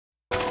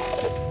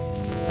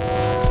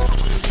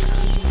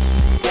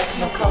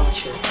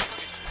Technoculture.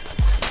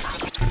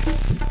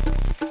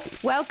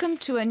 Welcome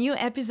to a new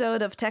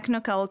episode of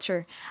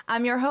Technoculture.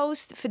 I'm your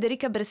host,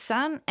 Federica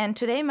Bressan, and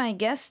today my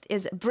guest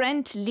is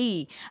Brent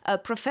Lee, a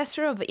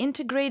professor of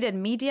integrated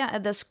media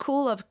at the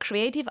School of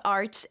Creative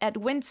Arts at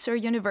Windsor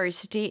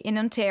University in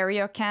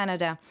Ontario,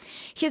 Canada.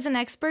 He's an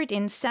expert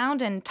in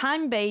sound and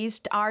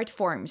time-based art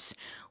forms.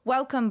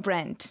 Welcome,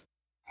 Brent.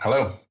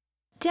 Hello.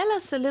 Tell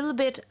us a little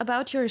bit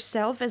about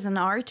yourself as an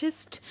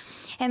artist,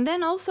 and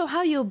then also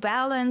how you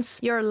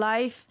balance your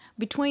life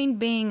between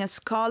being a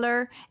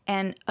scholar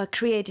and a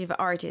creative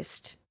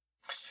artist.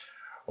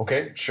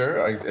 Okay,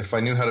 sure. If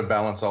I knew how to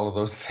balance all of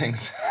those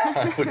things,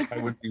 I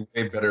would be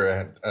way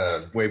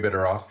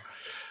better off.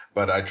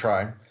 But I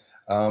try.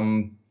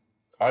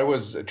 I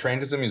was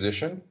trained as a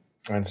musician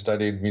and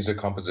studied music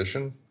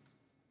composition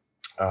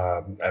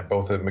at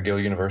both at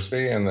McGill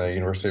University and the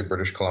University of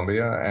British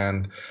Columbia,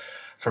 and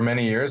for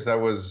many years, that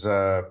was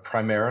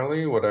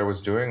primarily what I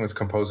was doing, was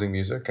composing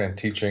music and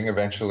teaching,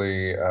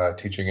 eventually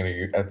teaching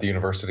at the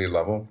university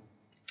level.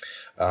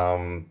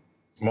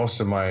 Most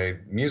of my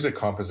music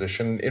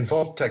composition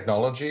involved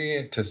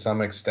technology to some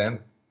extent,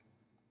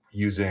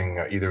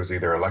 using either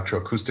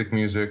electroacoustic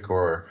music,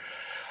 or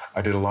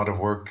I did a lot of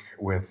work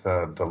with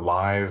the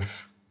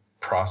live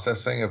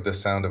processing of the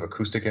sound of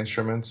acoustic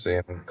instruments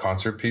in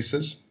concert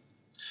pieces.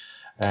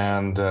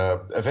 And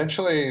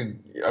eventually,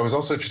 I was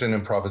also interested in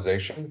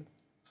improvisation.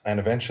 And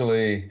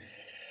eventually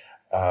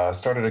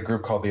started a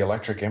group called the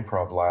Electric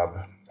Improv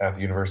Lab at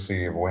the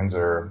University of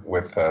Windsor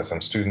with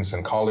some students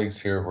and colleagues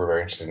here who were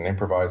very interested in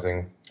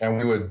improvising. And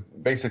we would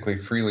basically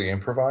freely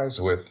improvise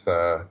with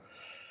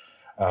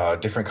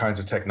different kinds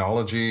of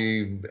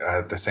technology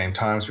at the same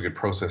time, so we could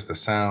process the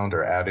sound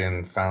or add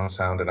in found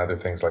sound and other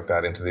things like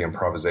that into the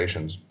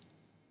improvisations.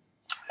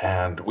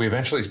 And we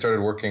eventually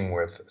started working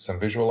with some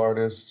visual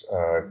artists,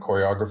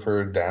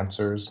 choreographer,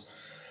 dancers,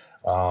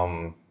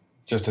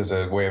 just as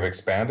a way of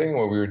expanding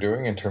what we were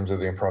doing in terms of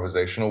the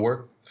improvisational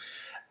work.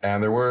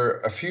 And there were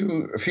a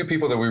few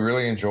people that we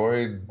really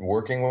enjoyed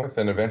working with,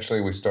 and eventually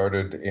we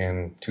started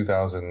in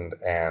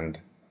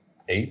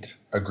 2008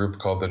 a group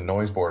called the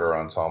Noise Border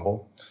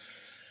Ensemble.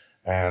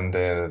 And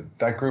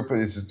that group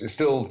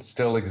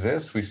still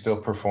exists. We still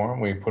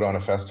perform. We put on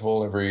a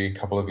festival every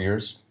couple of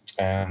years.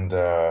 And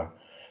the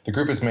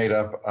group is made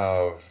up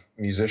of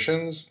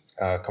musicians,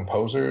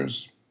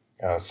 composers,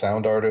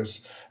 sound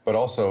artists, but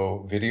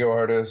also video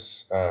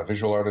artists,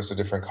 visual artists of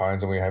different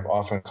kinds, and we have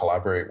often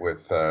collaborate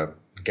with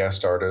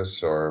guest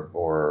artists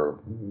or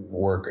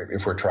work,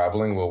 if we're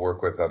traveling, we'll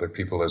work with other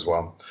people as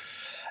well.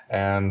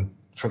 And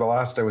for the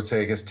last, I would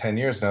say, 10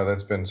 years now,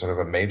 that's been sort of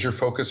a major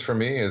focus for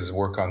me, is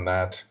work on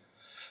that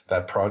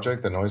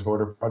project, the Noise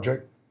Border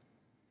project.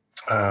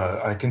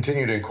 I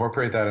continue to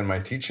incorporate that in my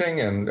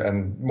teaching,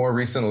 and more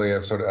recently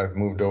I've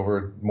moved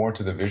over more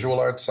to the visual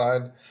arts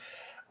side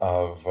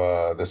of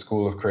the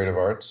School of Creative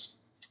Arts,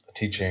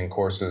 teaching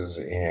courses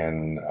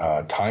in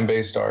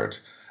time-based art,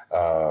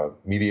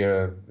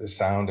 media,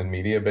 sound and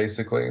media,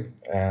 basically,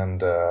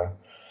 and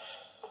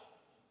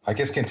I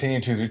guess continue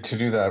to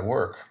do that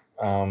work.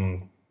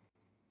 In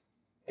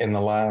the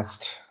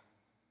last,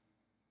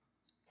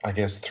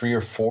 3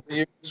 or 4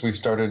 years, we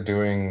started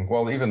doing,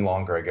 well, even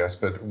longer, I guess,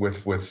 but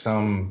with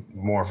some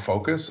more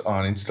focus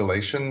on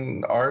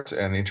installation art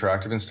and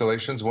interactive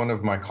installations. One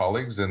of my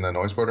colleagues in the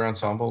Noise Border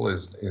Ensemble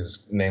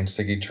is named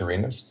Siggy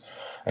Turinas,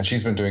 and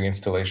she's been doing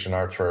installation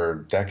art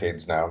for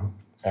decades now.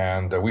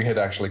 And we had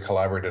actually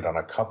collaborated on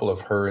a couple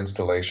of her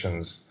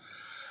installations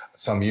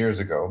some years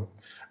ago.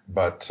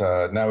 But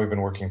now we've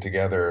been working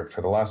together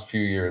for the last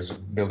few years,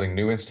 building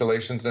new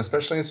installations, and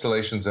especially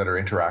installations that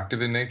are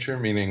interactive in nature,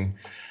 meaning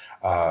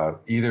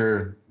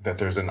either that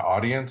there's an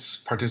audience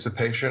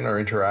participation or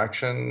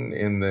interaction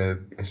in the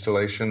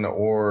installation,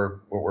 or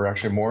what we're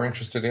actually more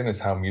interested in is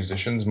how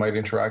musicians might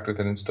interact with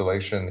an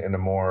installation in a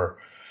more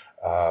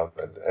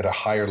at a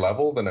higher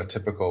level than a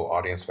typical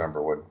audience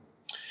member would.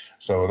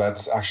 So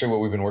that's actually what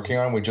we've been working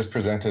on. We just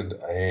presented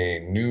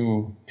a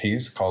new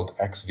piece called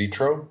Ex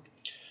Vitro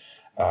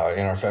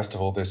in our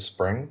festival this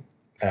spring.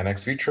 And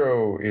Ex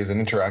Vitro is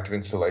an interactive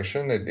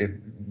installation. It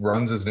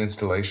runs as an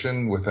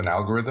installation with an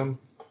algorithm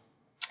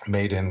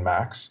made in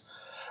Max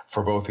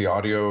for both the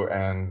audio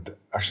and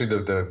actually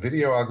the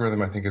video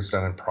algorithm, I think, is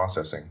done in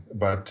processing.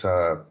 But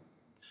the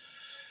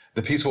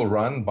piece will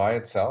run by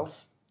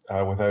itself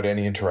without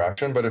any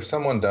interaction. But if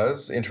someone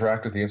does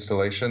interact with the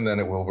installation, then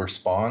it will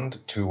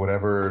respond to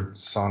whatever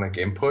sonic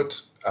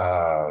input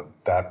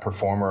that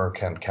performer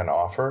can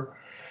offer,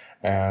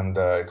 and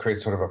create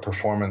sort of a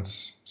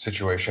performance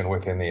situation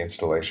within the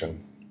installation.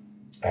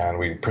 And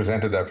we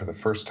presented that for the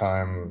first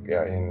time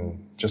in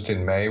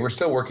May. We're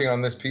still working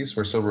on this piece.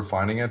 We're still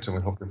refining it, and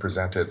we hope to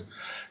present it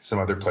some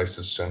other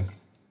places soon.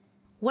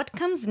 What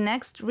comes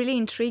next really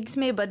intrigues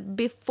me, but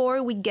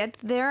before we get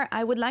there,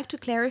 I would like to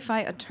clarify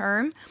a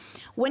term.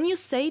 When you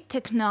say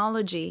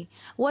technology,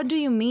 what do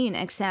you mean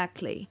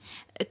exactly?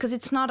 Because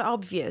it's not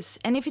obvious.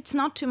 And if it's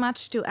not too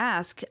much to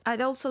ask,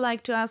 I'd also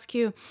like to ask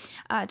you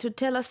to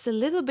tell us a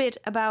little bit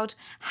about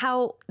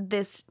how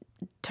this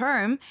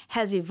term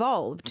has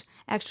evolved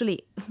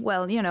actually,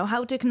 well,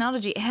 how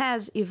technology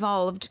has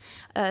evolved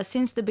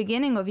since the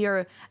beginning of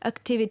your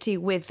activity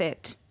with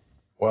it.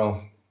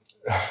 Well,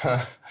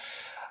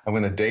 I'm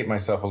going to date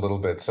myself a little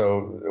bit.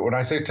 So when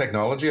I say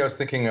technology, I was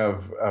thinking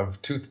of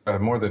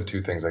more than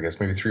two things, I guess,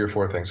 maybe three or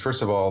four things.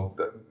 First of all,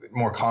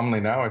 more commonly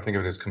now, I think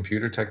of it as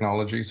computer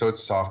technology. So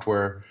it's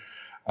software,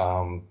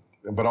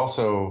 but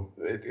also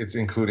it's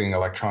including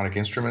electronic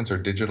instruments or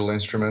digital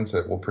instruments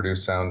that will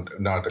produce sound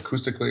not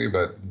acoustically,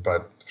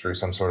 but through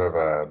some sort of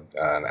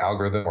an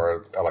algorithm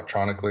or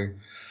electronically.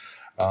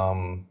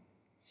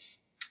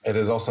 It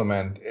has also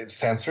meant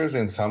sensors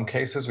in some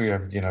cases. We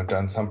have,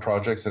 done some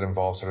projects that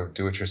involve sort of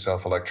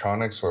do-it-yourself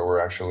electronics where we're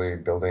actually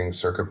building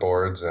circuit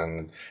boards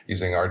and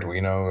using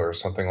Arduino or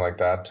something like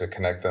that to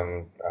connect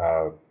them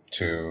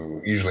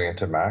to usually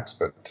into Macs,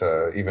 but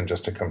even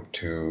just to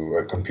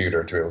a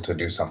computer to be able to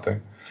do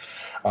something.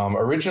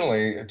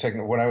 Originally,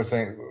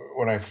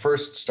 when I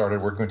first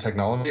started working with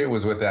technology, it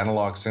was with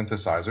analog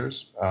synthesizers.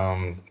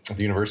 At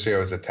the university I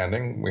was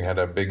attending, we had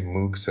a big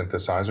Moog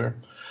synthesizer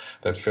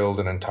that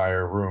filled an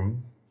entire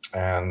room.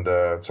 And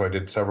so I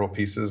did several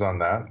pieces on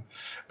that.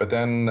 But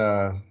then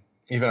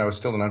even I was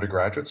still an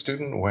undergraduate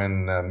student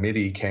when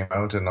MIDI came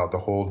out and the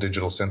whole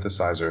digital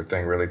synthesizer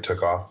thing really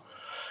took off.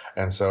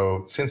 And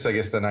so since, I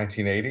guess, the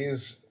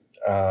 1980s,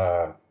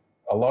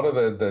 a lot of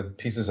the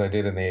pieces I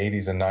did in the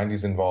 80s and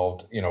 90s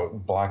involved,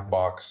 black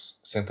box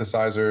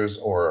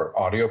synthesizers or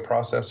audio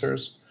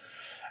processors,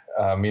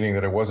 meaning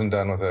that it wasn't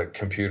done with a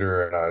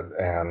computer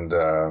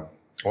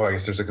well, I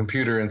guess there's a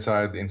computer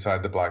inside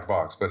the black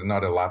box, but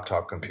not a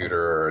laptop computer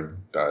or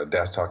a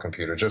desktop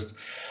computer, just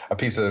a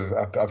piece of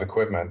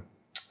equipment,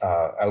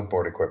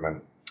 outboard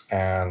equipment.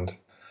 And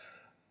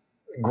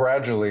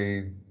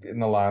gradually in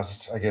the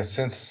last, I guess,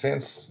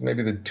 since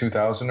maybe the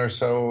 2000 or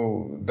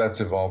so,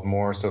 that's evolved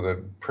more so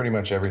that pretty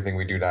much everything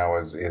we do now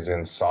is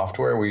in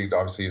software. We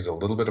obviously use a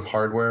little bit of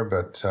hardware,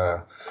 but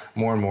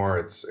more and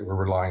more we're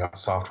relying on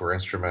software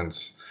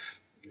instruments,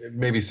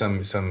 maybe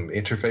some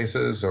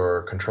interfaces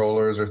or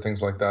controllers or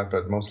things like that,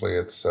 but mostly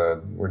it's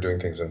we're doing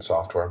things in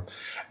software.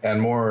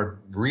 And more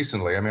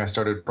recently, I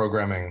started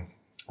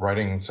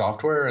writing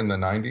software in the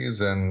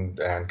 90s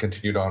and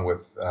continued on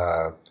with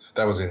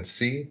that was in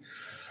C,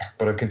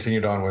 but I've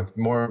continued on with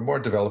more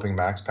developing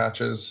Max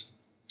patches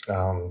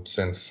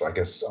since, I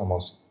guess,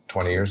 almost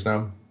 20 years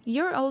now.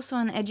 You're also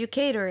an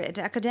educator at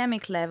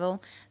academic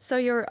level, so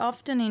you're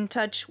often in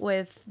touch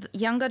with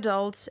young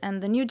adults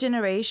and the new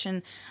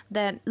generation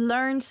that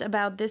learns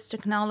about this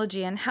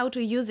technology and how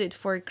to use it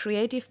for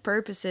creative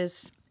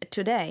purposes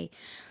today.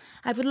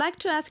 I would like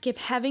to ask if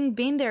having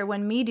been there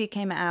when MIDI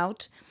came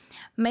out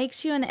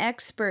makes you an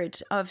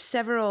expert of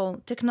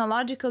several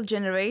technological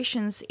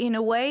generations in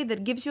a way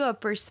that gives you a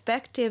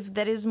perspective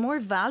that is more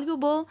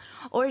valuable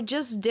or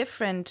just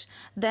different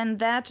than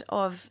that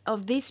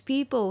of these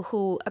people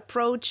who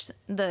approach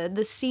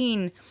the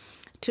scene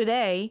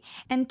today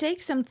and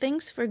take some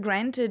things for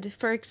granted.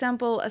 For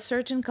example, a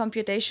certain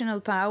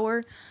computational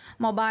power,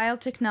 mobile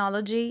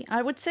technology,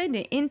 I would say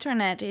the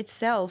internet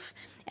itself,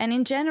 and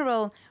in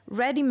general,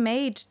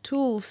 ready-made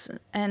tools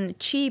and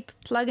cheap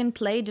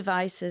plug-and-play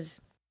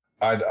devices.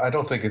 I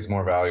don't think it's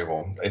more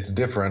valuable. It's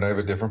different. I have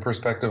a different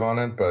perspective on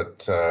it,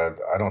 but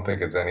I don't think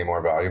it's any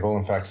more valuable.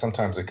 In fact,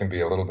 sometimes it can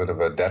be a little bit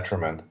of a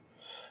detriment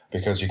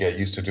because you get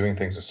used to doing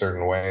things a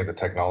certain way. The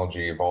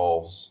technology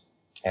evolves,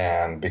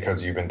 and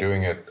because you've been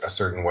doing it a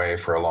certain way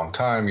for a long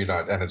time,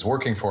 and it's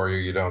working for you,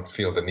 you don't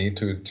feel the need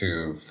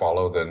to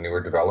follow the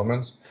newer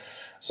developments.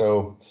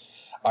 So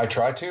I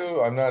try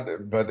to.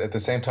 But at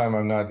the same time,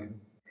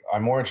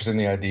 I'm more interested in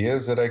the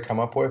ideas that I come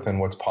up with and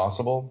what's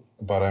possible,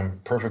 but I'm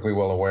perfectly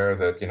well aware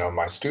that,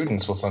 my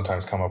students will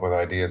sometimes come up with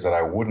ideas that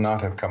I would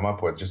not have come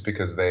up with just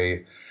because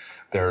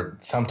they're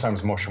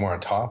sometimes much more on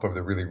top of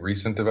the really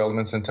recent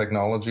developments in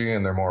technology,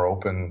 and they're more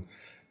open.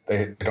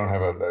 They don't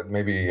have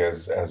maybe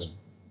as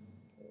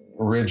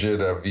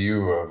rigid a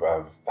view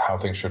of how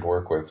things should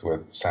work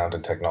with sound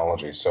and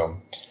technology. So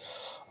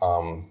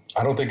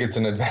I don't think it's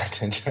an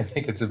advantage. I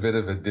think it's a bit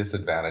of a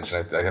disadvantage,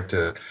 and I have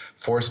to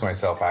force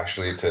myself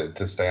actually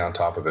to stay on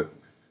top of it.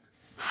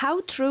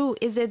 How true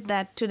is it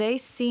that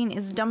today's scene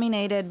is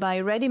dominated by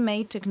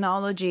ready-made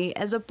technology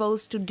as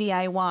opposed to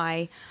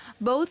DIY,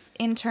 both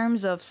in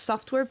terms of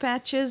software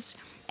patches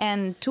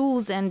and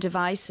tools and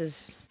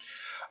devices?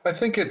 I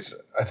think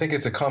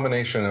it's a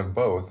combination of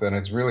both, and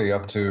it's really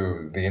up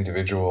to the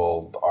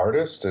individual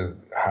artist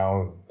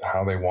how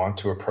they want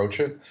to approach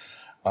it.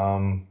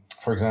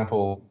 For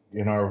example,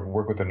 in our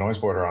work with the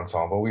Noiseboarder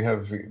Ensemble, we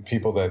have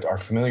people that are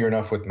familiar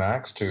enough with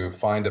Max to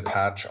find a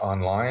patch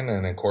online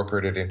and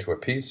incorporate it into a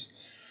piece,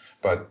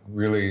 but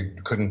really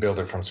couldn't build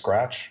it from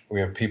scratch. We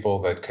have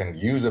people that can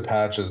use a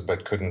patch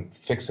but couldn't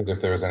fix it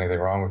if there was anything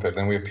wrong with it.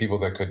 Then we have people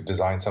that could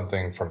design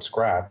something from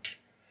scratch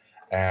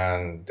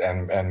and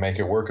make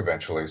it work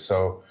eventually.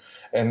 So,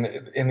 and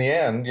in the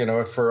end,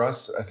 for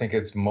us, I think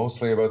it's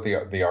mostly about the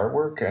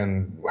artwork,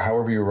 and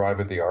however you arrive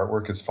at the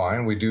artwork is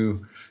fine. We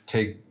do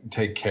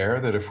take care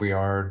that if we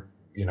are,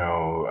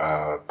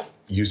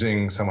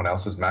 using someone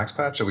else's max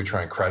patch, so we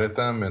try and credit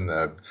them in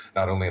the,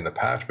 not only in the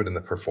patch but in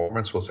the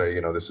performance. We'll say,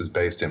 this is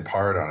based in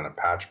part on a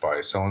patch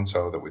by so and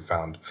so that we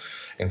found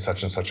in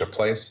such and such a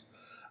place.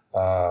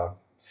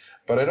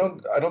 But I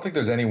don't think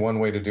there's any one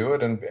way to do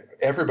it, and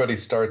everybody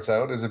starts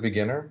out as a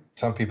beginner.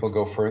 Some people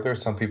go further,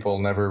 some people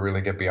never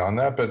really get beyond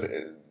that. But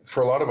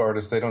for a lot of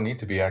artists, they don't need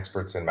to be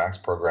experts in Max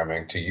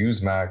programming to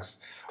use Max,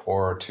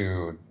 or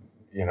to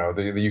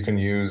you can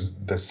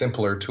use the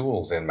simpler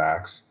tools in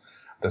Max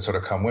that sort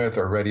of come with,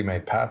 or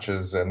ready-made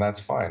patches, and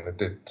that's fine. It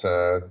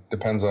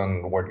depends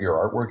on what your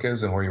artwork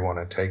is and where you want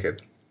to take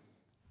it.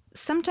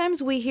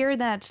 Sometimes we hear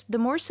that the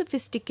more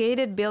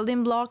sophisticated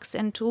building blocks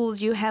and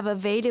tools you have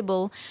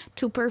available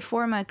to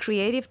perform a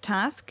creative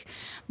task,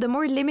 the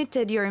more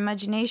limited your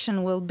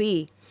imagination will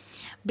be.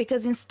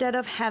 Because instead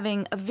of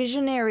having a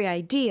visionary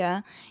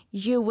idea,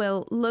 you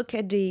will look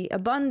at the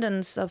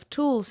abundance of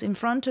tools in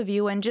front of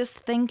you and just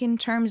think in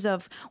terms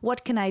of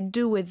what can I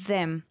do with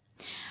them.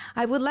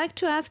 I would like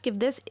to ask if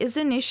this is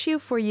an issue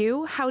for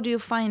you. How do you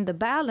find the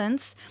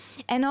balance?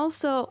 And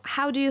also,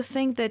 how do you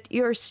think that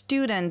your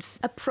students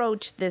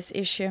approach this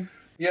issue?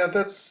 Yeah,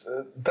 that's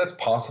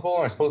possible.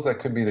 I suppose that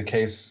could be the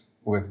case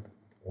with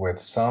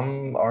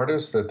some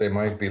artists, that they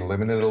might be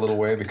limited a little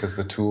way because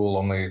the tool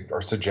only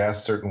or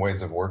suggests certain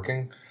ways of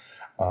working.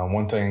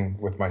 One thing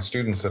with my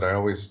students that I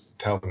always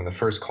tell them in the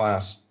first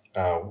class,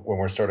 when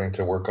we're starting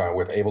to work on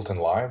with Ableton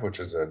Live, which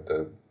is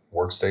the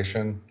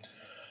workstation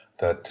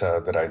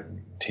that I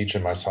teach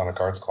in my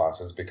Sonic Arts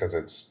classes, because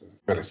it's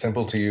really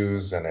simple to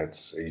use, and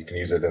you can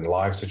use it in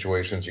live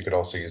situations. You could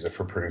also use it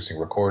for producing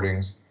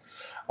recordings.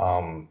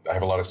 I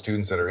have a lot of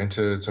students that are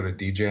into sort of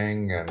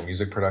DJing and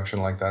music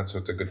production like that, so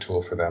it's a good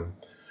tool for them.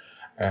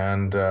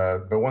 And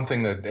but one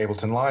thing that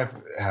Ableton Live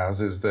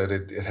has is that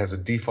it has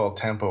a default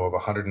tempo of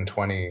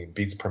 120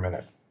 beats per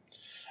minute.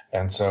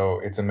 And so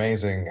it's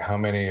amazing how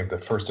many of the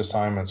first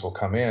assignments will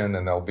come in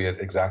and they'll be at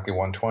exactly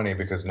 120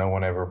 because no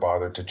one ever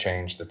bothered to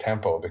change the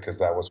tempo, because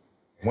that was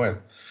with.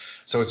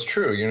 So it's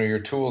true, your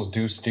tools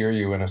do steer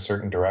you in a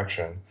certain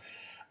direction.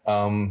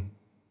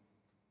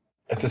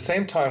 At the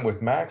same time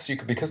with Max,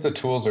 because the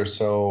tools are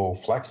so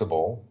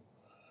flexible,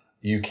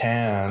 you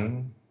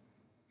can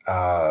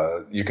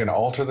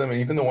alter them, and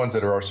even the ones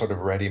that are sort of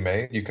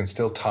ready-made, you can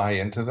still tie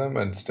into them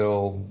and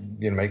still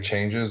make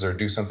changes or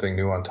do something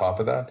new on top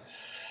of that.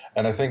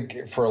 And I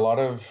think for a lot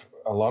of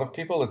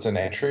people, it's an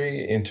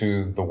entry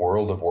into the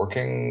world of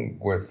working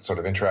with sort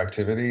of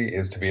interactivity,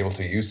 is to be able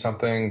to use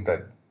something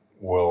that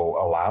will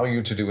allow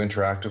you to do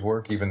interactive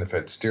work, even if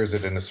it steers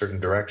it in a certain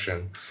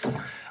direction,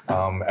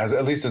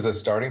 at least as a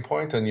starting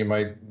point. And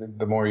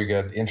the more you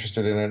get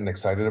interested in it and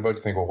excited about it,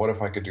 you think, well, what if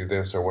I could do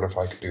this, or what if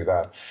I could do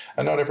that?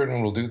 And not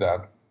everyone will do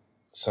that.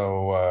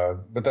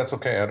 So, but that's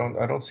okay. I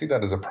don't see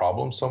that as a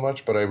problem so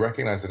much, but I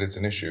recognize that it's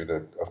an issue,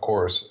 that of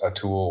course a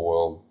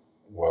tool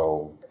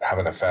will have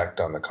an effect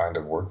on the kind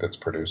of work that's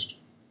produced.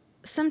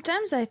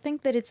 Sometimes I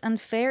think that it's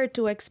unfair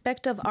to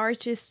expect of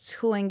artists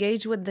who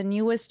engage with the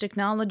newest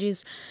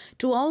technologies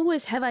to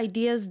always have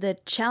ideas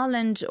that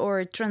challenge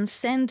or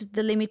transcend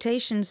the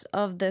limitations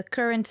of the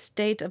current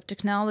state of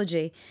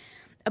technology,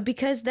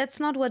 because that's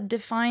not what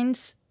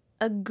defines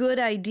a good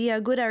idea,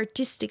 a good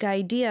artistic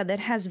idea that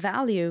has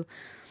value.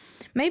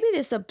 Maybe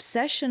this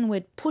obsession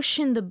with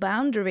pushing the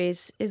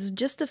boundaries is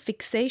just a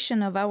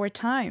fixation of our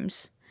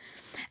times.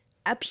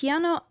 A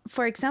piano,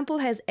 for example,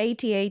 has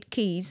 88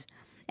 keys,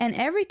 and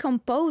every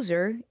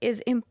composer is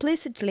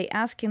implicitly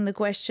asking the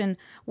question,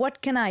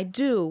 what can I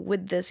do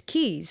with these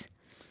keys?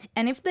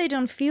 And if they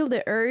don't feel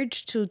the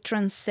urge to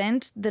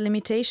transcend the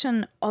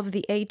limitation of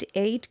the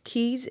 88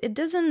 keys, it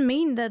doesn't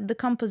mean that the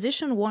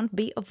composition won't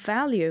be of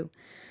value.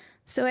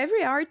 So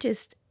every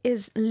artist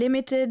is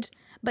limited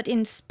but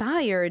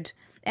inspired,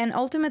 and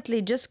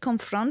ultimately just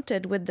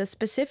confronted with the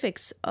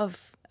specifics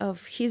of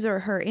his or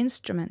her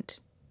instrument.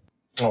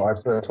 Oh, I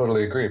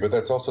totally agree. But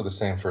that's also the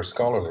same for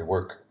scholarly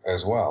work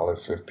as well.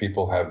 If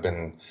people have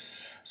been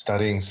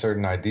studying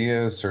certain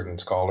ideas, certain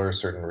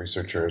scholars, certain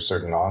researchers,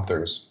 certain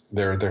authors,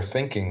 their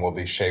thinking will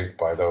be shaped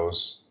by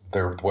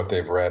what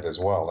they've read as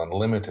well, and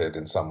limited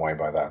in some way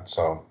by that.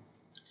 So,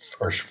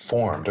 or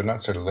formed, or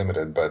not sort of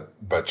limited,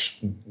 but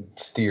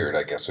steered,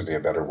 I guess would be a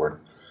better word.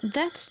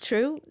 That's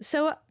true.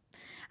 So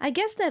I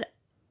guess that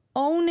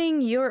owning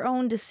your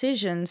own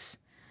decisions,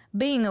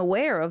 being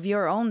aware of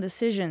your own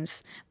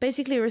decisions,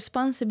 basically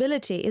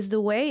responsibility is the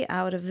way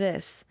out of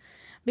this.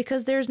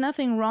 Because there's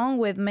nothing wrong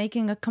with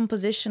making a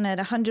composition at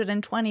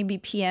 120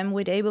 BPM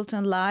with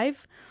Ableton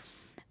Live,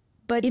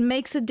 but it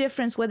makes a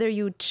difference whether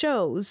you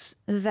chose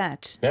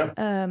that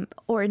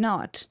or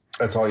not.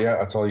 That's all. Yeah,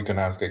 that's all you can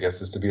ask, I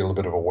guess, is to be a little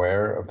bit of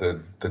aware of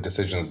the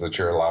decisions that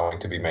you're allowing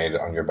to be made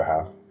on your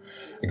behalf.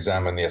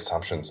 Examine the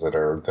assumptions that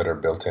are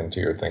built into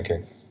your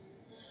thinking.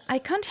 I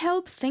can't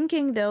help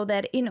thinking, though,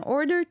 that in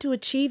order to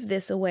achieve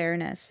this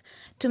awareness,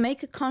 to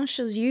make a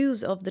conscious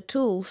use of the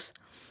tools,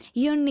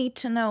 you need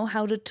to know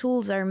how the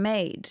tools are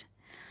made.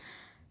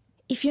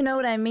 If you know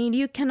what I mean,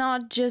 you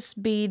cannot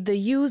just be the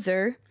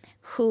user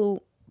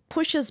who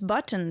pushes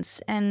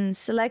buttons and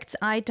selects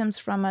items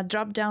from a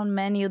drop-down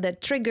menu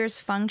that triggers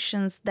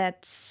functions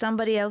that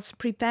somebody else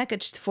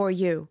prepackaged for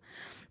you.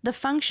 The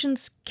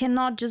functions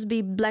cannot just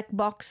be black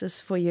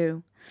boxes for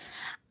you.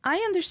 I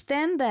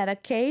understand that a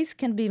case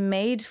can be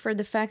made for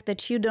the fact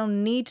that you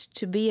don't need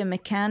to be a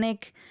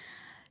mechanic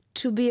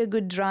to be a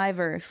good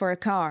driver for a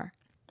car.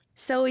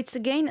 So it's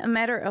again a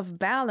matter of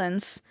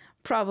balance,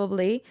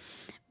 probably,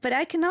 but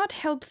I cannot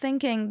help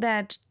thinking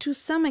that to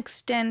some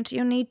extent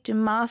you need to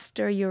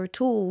master your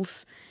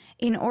tools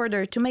in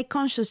order to make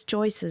conscious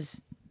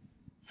choices.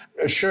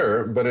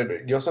 Sure, but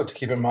you also have to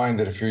keep in mind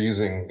that if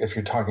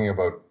you're talking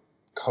about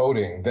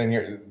coding,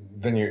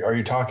 are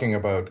you talking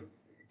about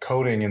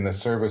coding in the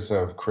service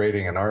of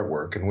creating an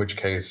artwork, in which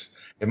case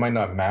it might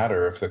not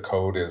matter if the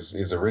code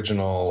is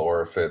original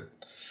or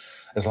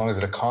as long as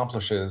it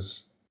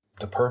accomplishes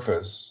the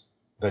purpose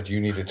that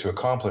you needed to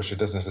accomplish. It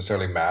doesn't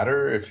necessarily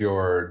matter if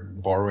you're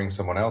borrowing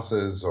someone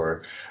else's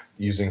or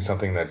using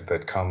something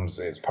that comes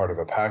as part of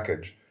a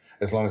package,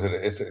 as long as it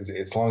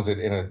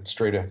in a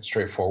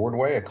straightforward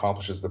way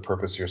accomplishes the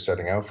purpose you're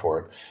setting out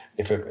for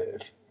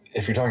it.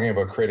 If you're talking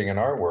about creating an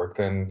artwork,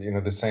 then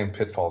the same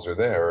pitfalls are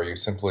there. Are you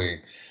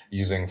simply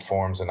using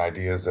forms and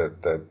ideas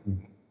that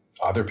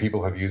other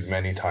people have used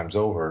many times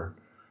over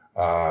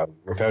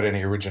without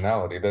any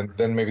originality?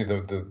 Then maybe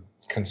the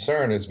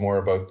concern is more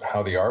about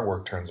how the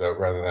artwork turns out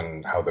rather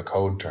than how the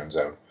code turns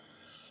out.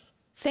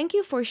 Thank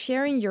you for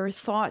sharing your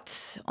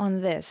thoughts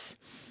on this.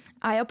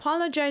 I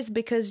apologize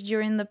because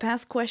during the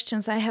past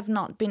questions I have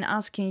not been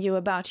asking you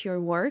about your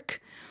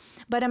work,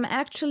 but I'm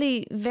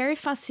actually very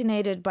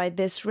fascinated by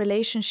this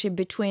relationship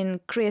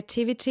between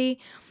creativity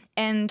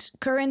and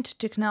current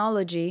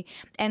technology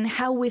and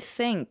how we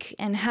think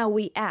and how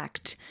we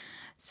act.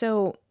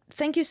 So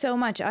thank you so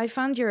much. I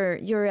found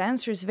your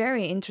answers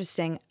very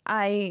interesting.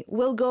 I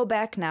will go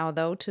back now,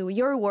 though, to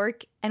your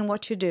work and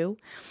what you do.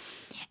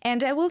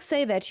 And I will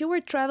say that you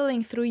were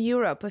traveling through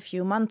Europe a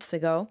few months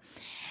ago,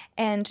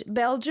 and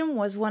Belgium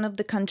was one of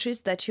the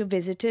countries that you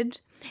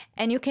visited,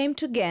 and you came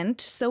to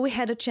Ghent, so we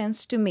had a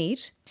chance to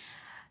meet.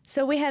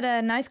 So we had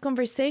a nice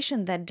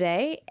conversation that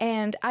day,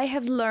 and I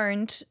have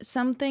learned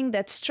something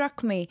that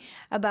struck me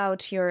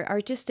about your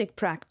artistic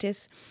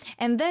practice,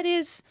 and that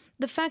is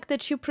the fact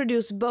that you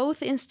produce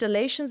both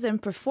installations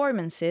and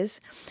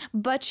performances,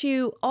 but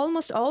you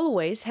almost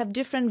always have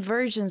different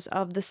versions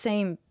of the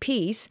same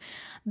piece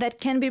that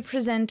can be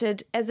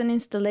presented as an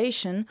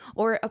installation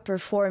or a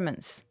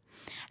performance.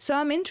 So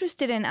I'm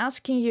interested in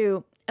asking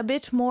you a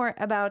bit more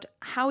about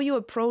how you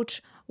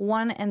approach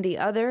one and the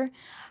other,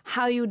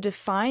 how you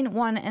define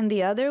one and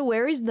the other,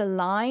 where is the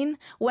line,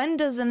 when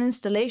does an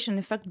installation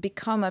in fact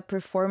become a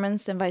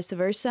performance and vice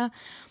versa,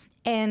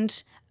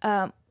 and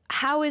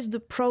how is the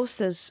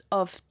process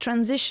of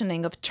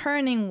transitioning, of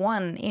turning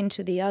one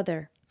into the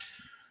other?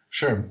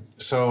 Sure.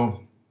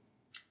 So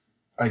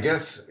I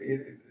guess,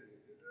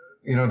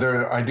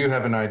 I do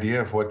have an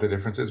idea of what the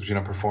difference is between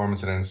a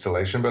performance and an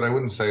installation, but I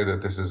wouldn't say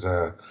that this is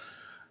a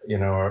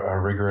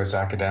rigorous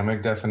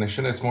academic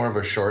definition. It's more of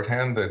a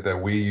shorthand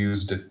that we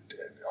use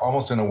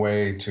almost in a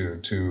way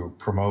to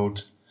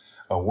promote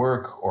a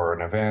work or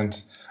an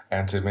event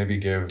and to maybe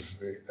give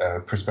a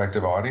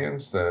prospective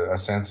audience a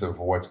sense of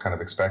what's kind of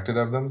expected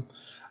of them.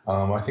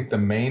 I think the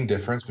main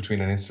difference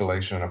between an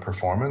installation and a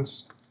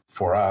performance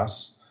for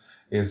us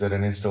is that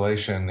an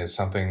installation is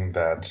something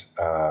that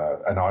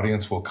an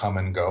audience will come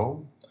and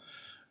go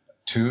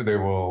to. They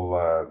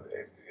will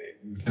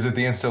visit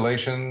the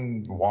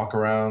installation, walk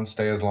around,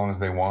 stay as long as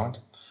they want.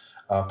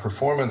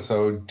 Performance,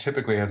 though,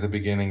 typically has a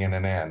beginning and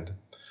an end.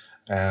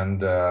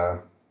 And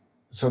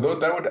so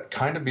that would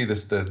kind of be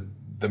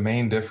the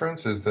main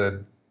difference, is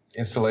that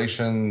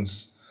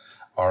installations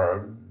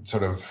are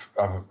sort of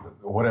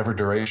whatever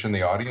duration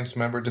the audience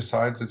member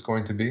decides it's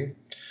going to be,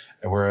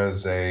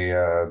 whereas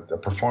a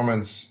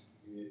performance,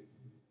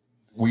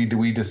 we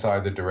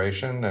decide the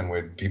duration, and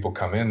when people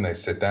come in, they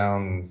sit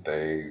down,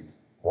 they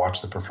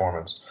watch the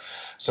performance.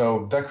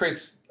 So that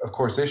creates, of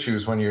course,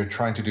 issues when you're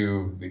trying to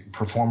do the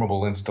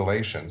performable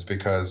installations,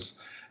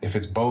 because if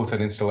it's both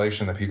an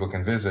installation that people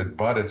can visit,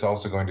 but it's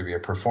also going to be a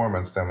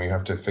performance, then we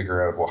have to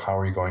figure out, well, how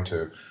are you going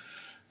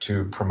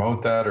to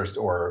promote that,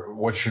 or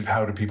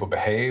how do people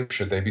behave?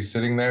 Should they be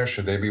sitting there?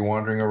 Should they be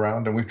wandering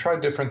around? And we've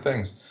tried different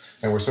things,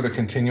 and we're sort of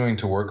continuing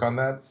to work on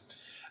that.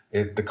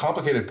 The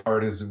complicated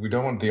part is we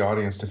don't want the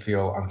audience to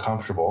feel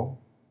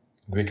uncomfortable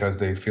because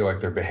they feel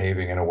like they're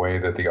behaving in a way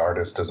that the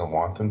artist doesn't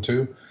want them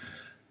to.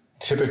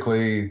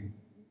 Typically,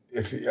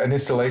 if an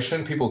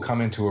installation, people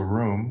come into a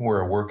room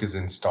where a work is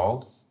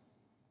installed,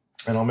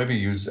 and I'll maybe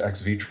use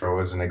ex vitro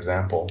as an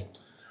example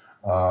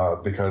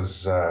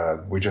because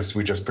we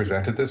just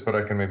presented this, but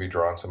I can maybe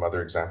draw on some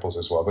other examples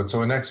as well. But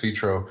so in ex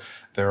vitro,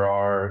 there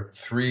are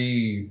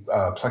three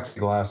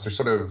plexiglass, they're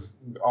sort of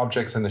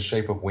objects in the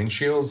shape of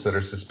windshields that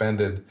are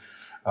suspended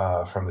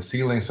from the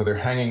ceiling. So they're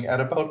hanging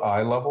at about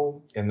eye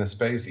level in the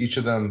space. Each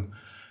of them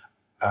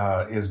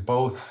is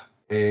both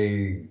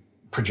a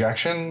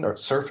projection or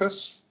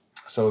surface,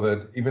 so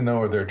that even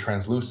though they're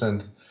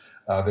translucent,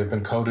 They've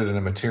been coated in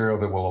a material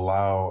that will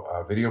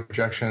allow video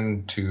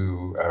projection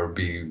to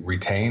be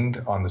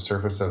retained on the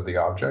surface of the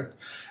object,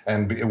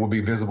 and it will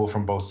be visible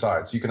from both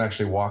sides. You can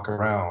actually walk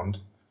around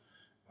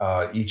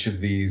each of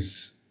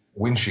these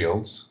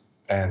windshields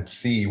and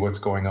see what's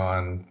going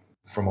on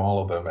from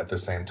all of them at the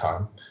same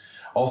time.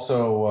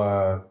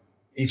 Also,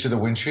 each of the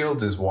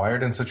windshields is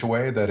wired in such a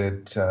way that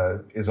it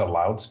is a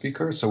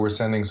loudspeaker. So we're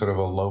sending sort of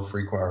a low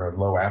frequency or a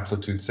low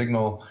amplitude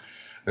signal.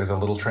 There's a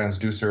little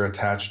transducer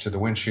attached to the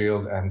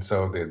windshield, and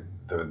so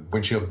the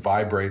windshield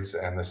vibrates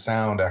and the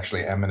sound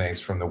actually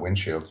emanates from the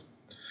windshield.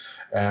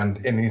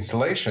 And in the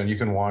installation, you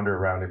can wander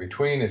around in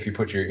between. If you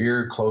put your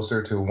ear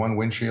closer to one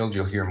windshield,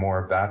 you'll hear more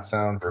of that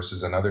sound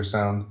versus another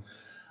sound.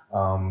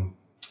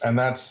 And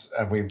that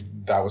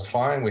was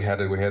fine. We had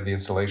the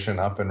installation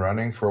up and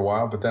running for a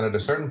while, but then at a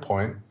certain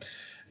point,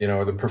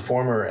 the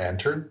performer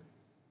entered.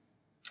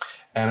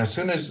 And as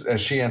soon as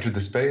she entered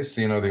the space,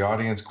 the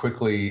audience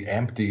quickly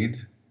emptied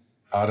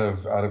out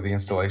of the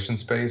installation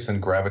space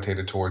and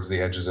gravitated towards the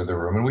edges of the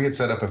room. And we had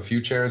set up a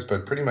few chairs,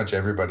 but pretty much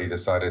everybody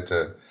decided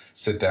to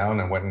sit down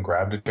and went and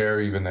grabbed a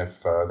chair, even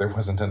if there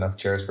wasn't enough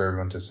chairs for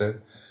everyone to sit.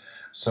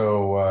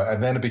 So,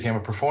 and then it became a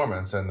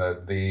performance, and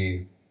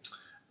the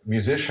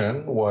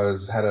musician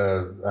had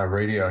a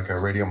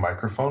radio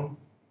microphone,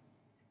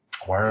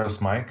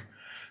 wireless mic,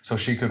 so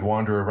she could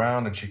wander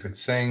around and she could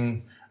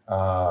sing.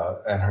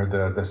 And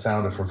the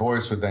sound of her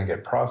voice would then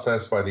get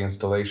processed by the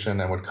installation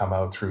and would come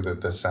out through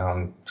the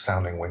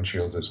sounding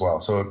windshields as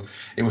well. So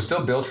it was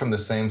still built from the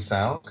same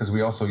sound, because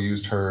we also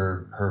used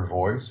her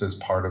voice as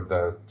part of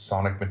the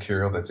sonic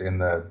material that's in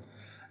the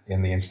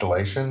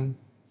installation.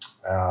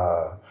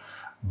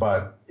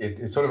 But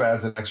it sort of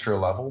adds an extra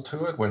level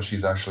to it when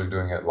she's actually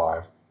doing it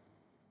live.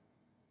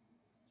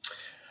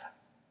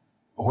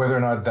 Whether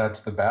or not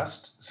that's the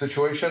best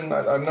situation,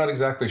 I'm not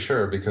exactly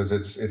sure, because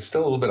it's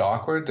still a little bit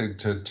awkward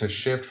to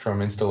shift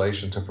from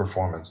installation to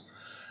performance.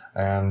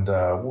 And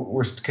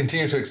we're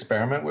continuing to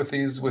experiment with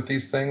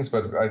these things,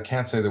 but I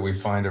can't say that we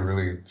find a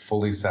really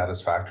fully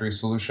satisfactory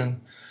solution.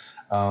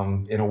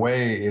 In a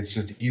way, it's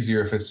just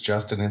easier if it's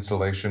just an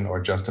installation or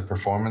just a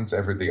performance.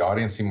 The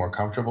audience seem more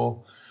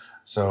comfortable.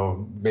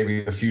 So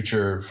maybe the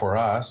future for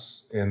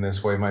us in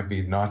this way might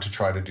be not to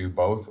try to do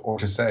both, or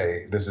to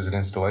say this is an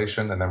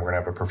installation and then we're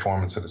going to have a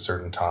performance at a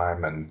certain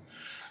time and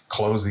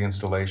close the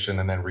installation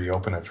and then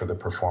reopen it for the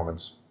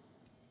performance.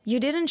 You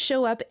didn't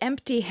show up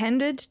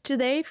empty-handed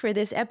today for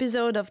this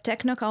episode of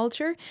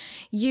Technoculture.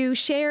 You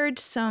shared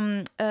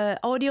some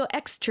audio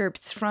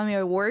excerpts from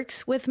your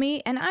works with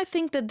me, and I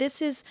think that this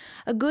is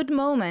a good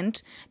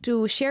moment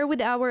to share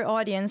with our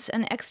audience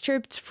an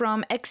excerpt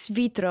from Ex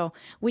Vitro,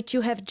 which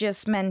you have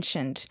just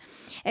mentioned.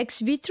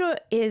 Ex Vitro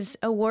is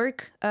a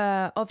work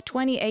of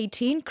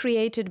 2018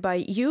 created by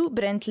you,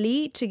 Brent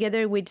Lee,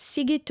 together with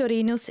Siggy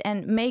Torinus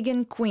and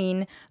Megan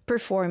Queen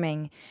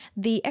performing.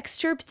 The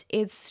excerpt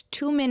is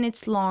 2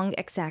 minutes long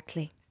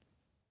exactly.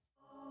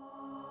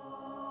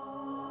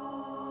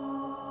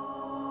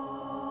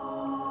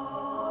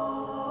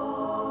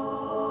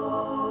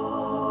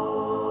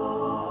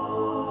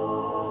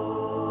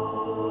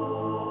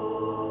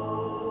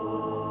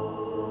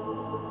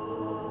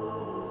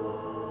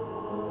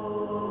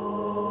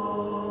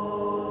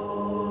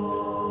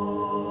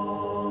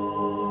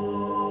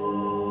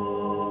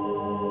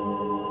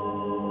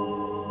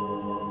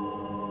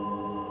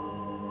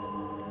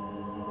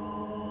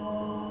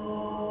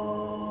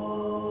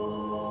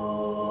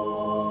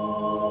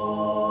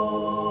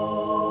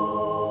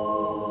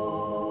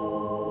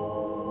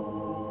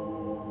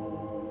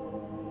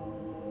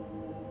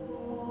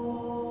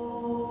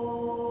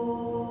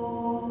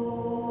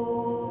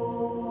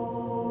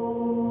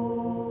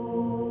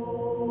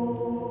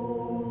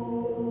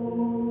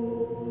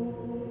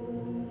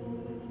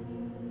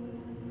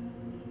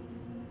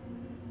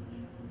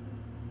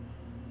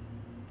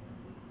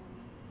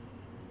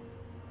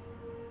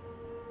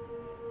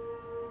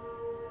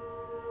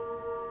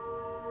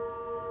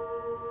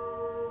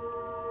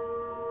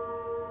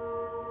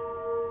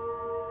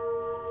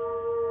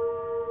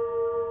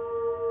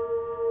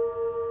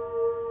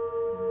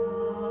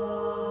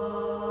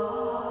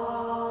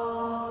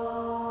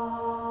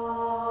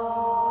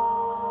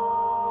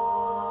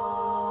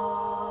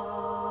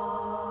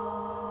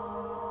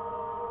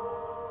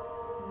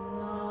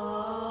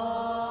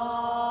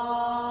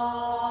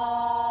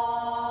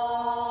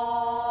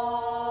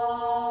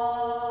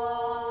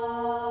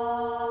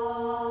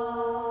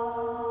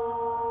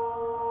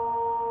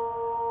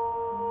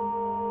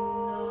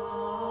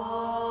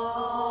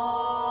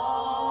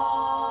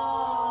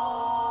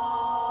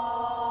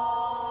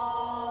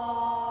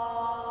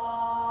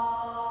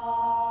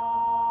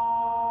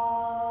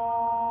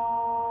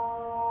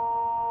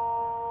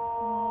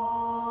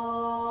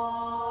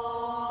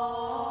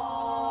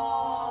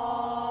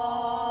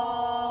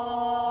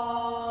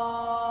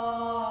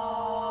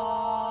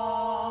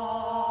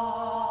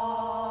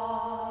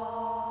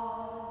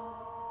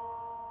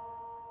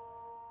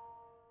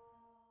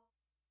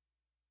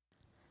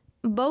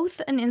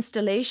 both an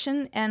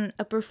installation and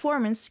a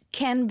performance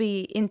can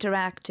be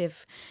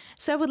interactive.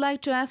 So I would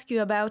like to ask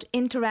you about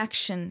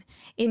interaction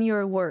in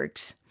your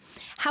works.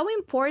 How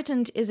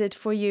important is it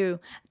for you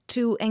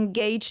to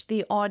engage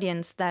the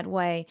audience that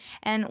way?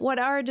 And what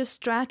are the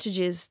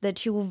strategies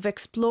that you've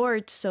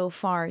explored so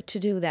far to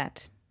do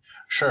that?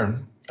 Sure.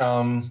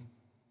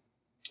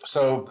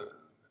 So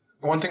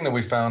one thing that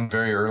we found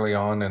very early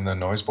on in the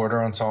Noise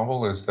Border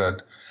Ensemble is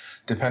that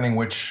depending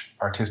which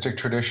artistic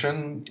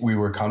tradition we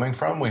were coming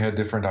from, we had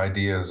different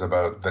ideas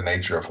about the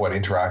nature of what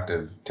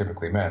interactive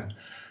typically meant.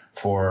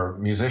 For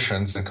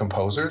musicians and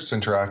composers,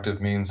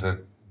 interactive means that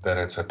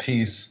it's a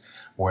piece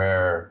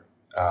where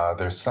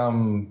there's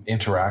some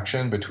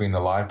interaction between the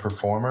live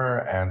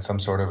performer and some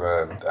sort of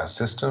a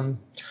system,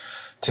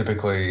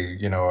 typically,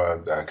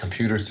 a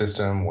computer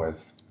system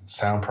with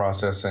sound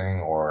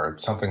processing or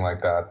something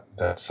like that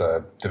that's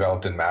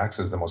developed in Max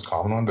is the most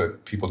common one,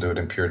 but people do it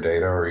in Pure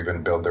Data or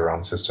even build their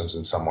own systems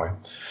in some way.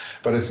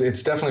 But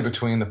it's definitely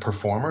between the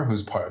performer,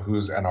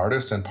 who's an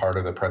artist and part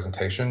of the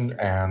presentation,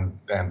 and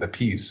the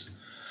piece.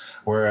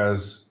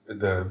 Whereas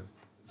the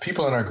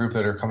people in our group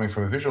that are coming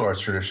from a visual arts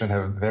tradition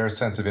have their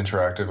sense of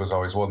interactive was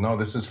always, well, no,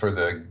 this is for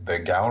the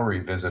gallery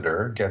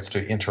visitor gets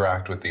to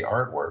interact with the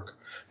artwork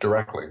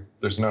directly.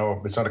 It's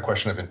not a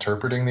question of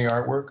interpreting the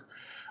artwork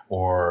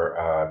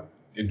or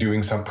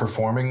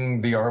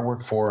performing the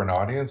artwork for an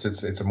audience.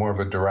 It's a more of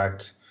a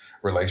direct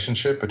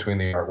relationship between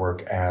the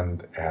artwork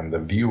and the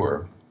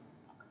viewer.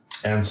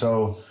 And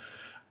so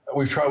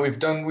we've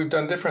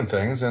done different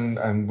things,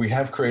 and we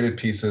have created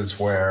pieces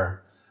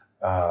where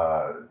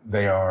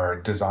they are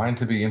designed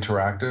to be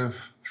interactive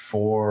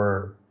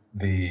for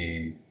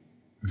the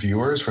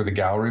viewers, for the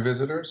gallery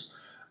visitors.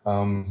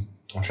 I'm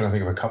trying to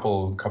think of a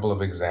couple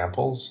of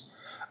examples.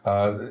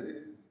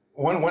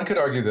 One could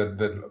argue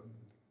that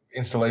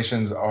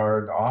installations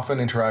are often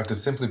interactive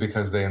simply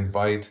because they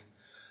invite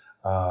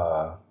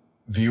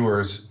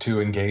viewers to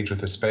engage with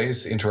the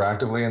space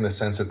interactively, in the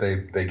sense that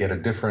they get a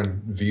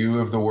different view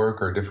of the work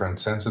or a different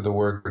sense of the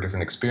work or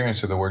different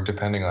experience of the work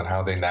depending on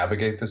how they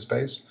navigate the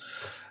space.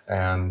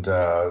 And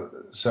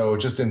so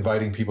just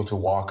inviting people to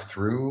walk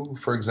through,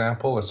 for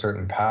example, a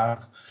certain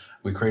path.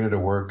 We created a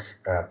work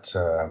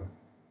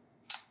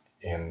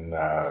in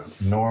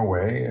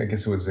Norway, I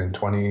guess it was in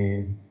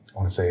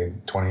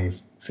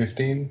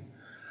 2015,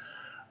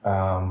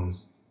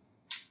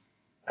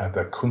 at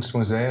the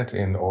Kunstmuseet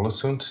in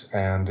Ålesund,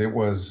 and it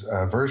was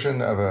a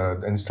version of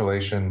an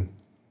installation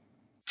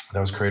that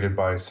was created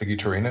by Siggy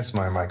Torinis,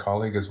 my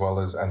colleague, as well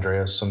as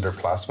Andrea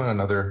Sunder-Plasman,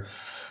 another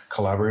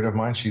collaborator of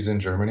mine. She's in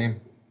Germany,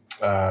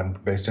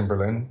 based in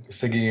Berlin.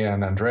 Siggy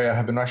and Andrea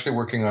have been actually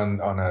working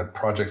on a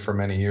project for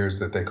many years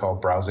that they call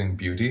Browsing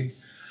Beauty.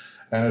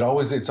 And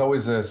it's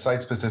always a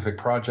site-specific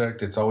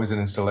project. It's always an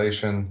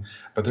installation,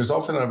 but there's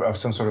often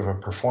some sort of a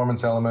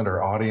performance element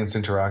or audience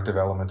interactive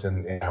element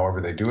in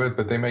however they do it.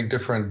 But they make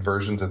different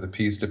versions of the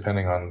piece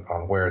depending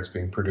on where it's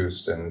being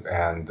produced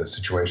and the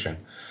situation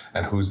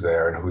and who's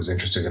there and who's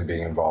interested in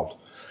being involved.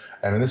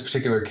 And in this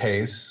particular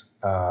case,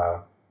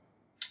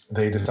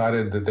 they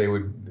decided that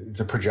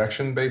it's a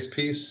projection-based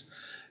piece.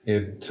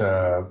 It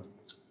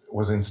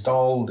was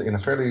installed in a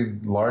fairly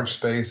large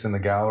space in the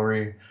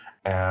gallery,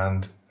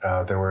 and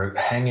there were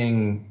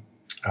hanging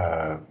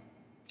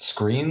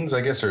screens, I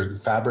guess, or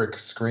fabric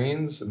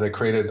screens that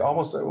created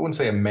almost, I wouldn't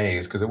say a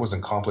maze because it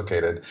wasn't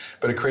complicated,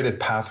 but it created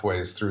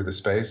pathways through the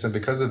space. And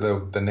because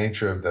of the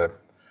nature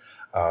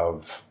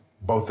of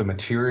both the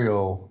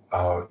material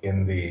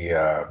in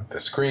the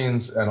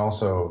screens and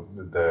also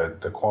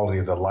the quality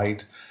of the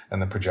light and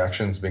the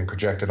projections being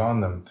projected on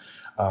them,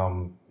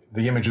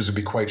 the images would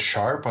be quite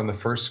sharp on the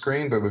first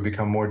screen, but would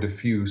become more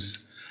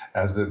diffuse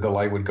as the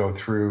light would go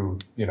through,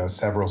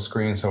 several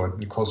screens. So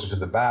closer to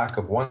the back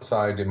of one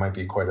side, it might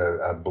be quite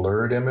a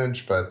blurred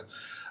image, but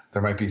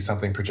there might be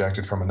something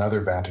projected from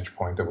another vantage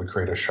point that would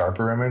create a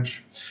sharper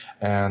image.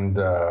 And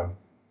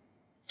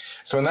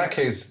so in that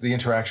case, the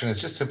interaction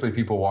is just simply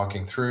people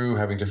walking through,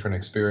 having different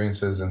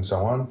experiences and so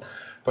on.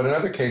 But in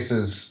other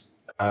cases,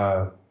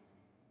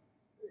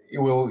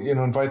 you will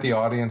invite the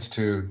audience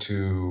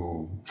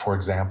to for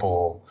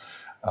example,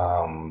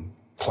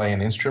 play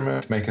an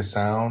instrument, make a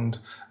sound,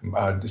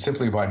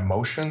 simply by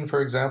motion.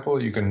 For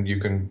example, you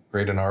can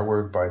create an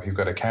artwork by, if you've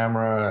got a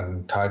camera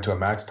and tied to a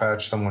max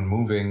patch, someone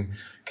moving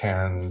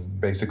can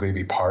basically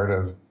be part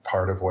of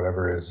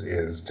whatever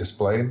is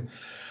displayed.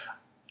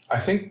 I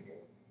think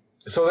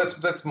so.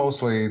 That's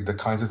mostly the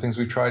kinds of things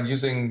we tried,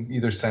 using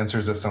either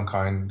sensors of some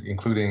kind,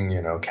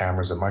 including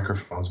cameras and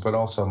microphones, but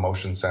also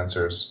motion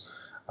sensors,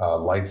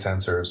 light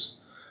sensors,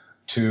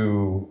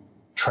 to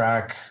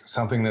track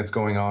something that's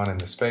going on in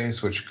the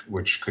space,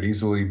 which could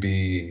easily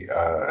be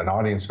an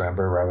audience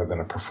member rather than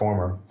a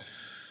performer.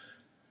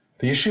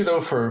 The issue,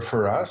 though,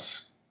 for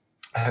us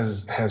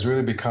has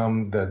really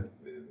become that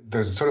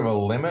there's sort of a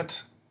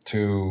limit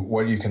to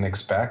what you can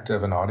expect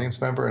of an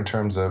audience member in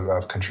terms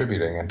of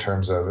contributing, in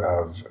terms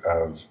of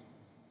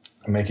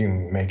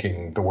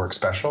making the work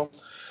special.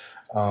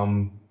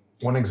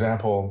 One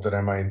example that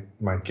I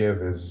might give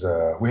is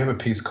we have a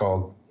piece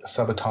called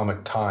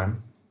Subatomic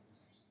Time,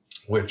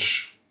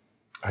 which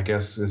I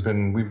guess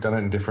we've done it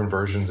in different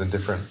versions in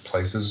different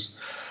places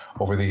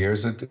over the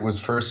years. It was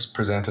first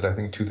presented, I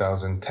think,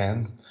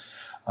 2010.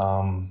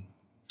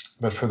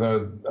 But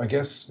for I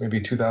guess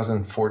maybe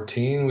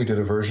 2014, we did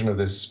a version of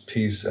this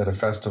piece at a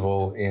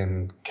festival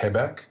in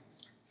Quebec,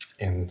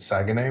 in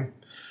Saguenay,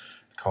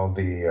 called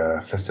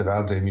the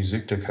Festival de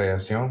Musique de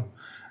Création.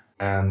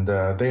 And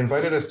they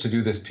invited us to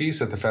do this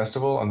piece at the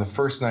festival on the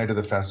first night of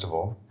the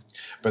festival,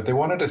 but they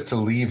wanted us to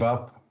leave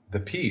up the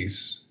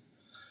piece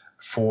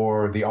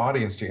for the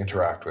audience to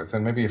interact with.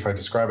 And maybe if I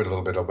describe it a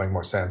little bit, it'll make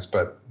more sense.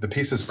 But the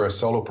piece is for a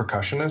solo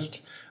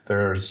percussionist.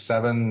 There are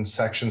 7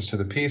 sections to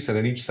the piece, and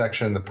in each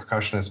section, the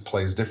percussionist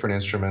plays different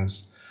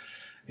instruments.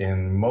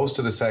 In most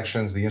of the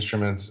sections, the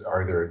instruments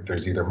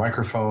there's either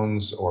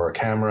microphones or a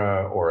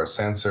camera or a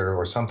sensor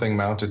or something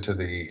mounted to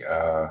the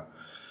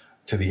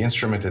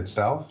instrument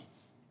itself,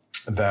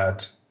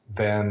 that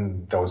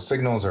then those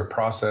signals are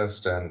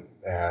processed, and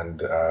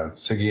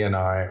Siggy and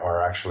I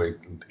are actually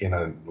in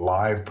a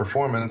live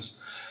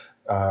performance,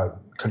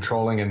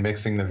 controlling and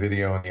mixing the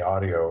video and the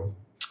audio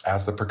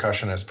as the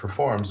percussionist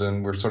performs.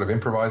 And we're sort of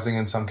improvising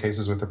in some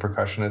cases with the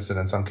percussionist, and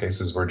in some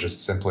cases we're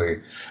just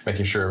simply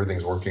making sure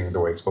everything's working the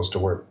way it's supposed to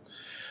work.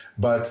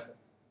 But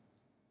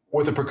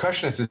what the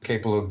percussionist is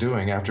capable of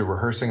doing after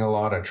rehearsing a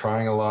lot and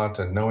trying a lot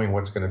and knowing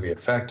what's going to be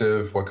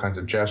effective, what kinds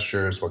of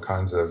gestures, what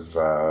kinds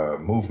of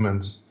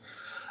movements,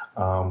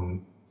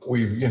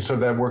 so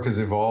that work has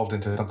evolved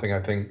into something, I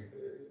think,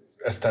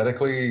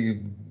 aesthetically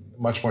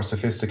much more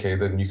sophisticated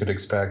than you could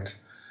expect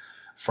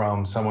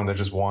from someone that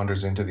just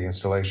wanders into the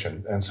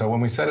installation. And so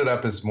when we set it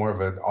up as more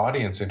of an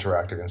audience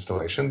interactive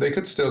installation, they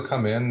could still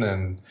come in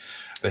and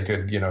they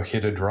could,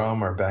 hit a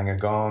drum or bang a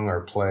gong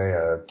or play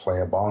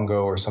a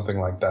bongo or something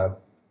like that.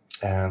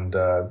 And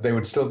they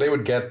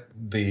would get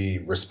the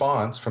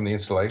response from the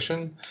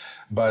installation,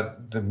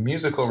 but the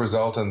musical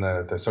result and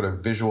the sort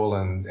of visual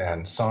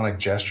and sonic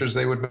gestures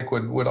they would make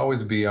would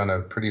always be on a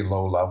pretty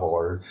low level,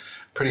 or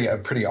a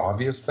pretty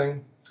obvious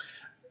thing.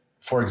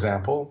 For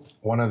example,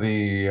 one of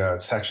the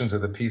sections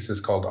of the piece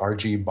is called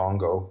RG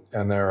Bongo,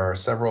 and there are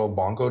several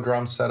bongo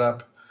drums set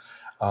up.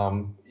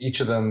 Each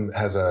of them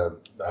has a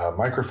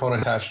microphone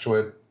attached to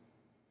it.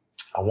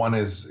 One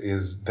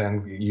is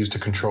then used to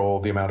control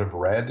the amount of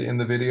red in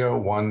the video,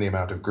 one the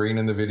amount of green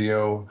in the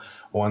video,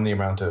 one the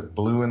amount of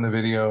blue in the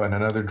video, and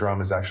another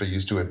drum is actually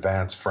used to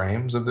advance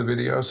frames of the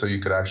video. So you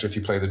could actually, if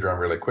you play the drum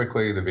really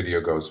quickly, the video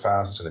goes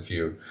fast, and if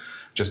you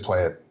just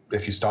play it,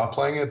 if you stop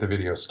playing it, the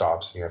video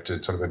stops. You have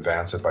to sort of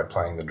advance it by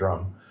playing the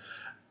drum.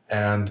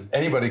 And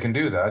anybody can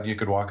do that. You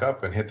could walk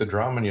up and hit the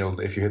drum, and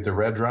if you hit the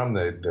red drum,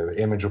 the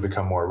image will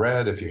become more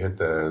red. If you hit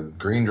the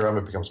green drum,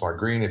 it becomes more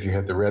green. If you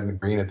hit the red and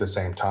green at the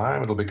same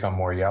time, it'll become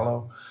more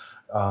yellow.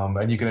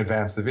 And you can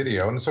advance the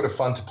video. And it's sort of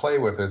fun to play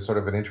with as sort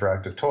of an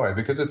interactive toy,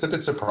 because it's a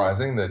bit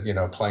surprising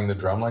that, playing the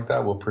drum like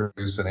that will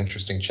produce an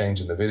interesting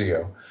change in the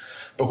video.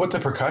 But what the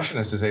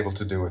percussionist is able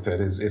to do with it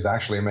is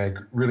actually make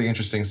really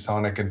interesting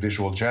sonic and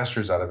visual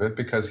gestures out of it,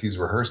 because he's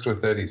rehearsed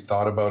with it, he's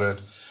thought about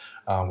it.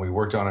 We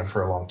worked on it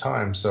for a long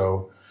time.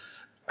 So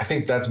I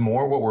think that's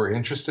more what we're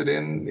interested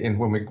in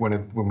when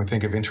we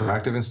think of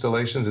interactive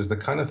installations, is the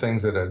kind of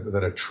things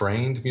that a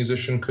trained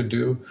musician could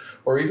do,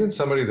 or even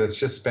somebody that's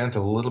just spent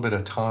a little bit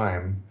of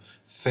time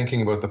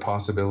thinking about the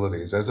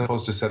possibilities, as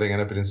opposed to setting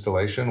up an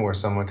installation where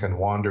someone can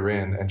wander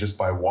in and just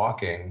by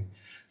walking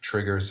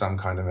trigger some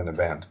kind of an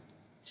event.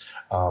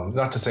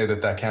 Not to say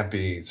that can't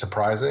be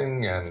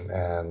surprising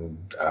and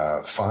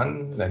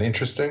fun and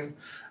interesting,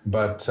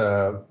 but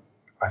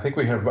I think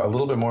we have a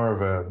little bit more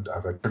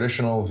of a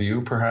traditional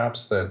view,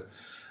 perhaps,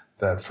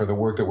 that for the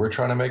work that we're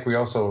trying to make, we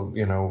also,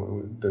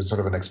 there's sort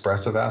of an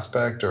expressive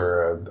aspect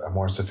or a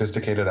more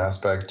sophisticated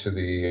aspect to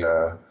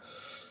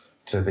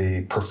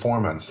the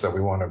performance that we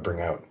want to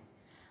bring out.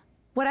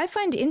 What I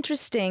find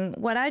interesting,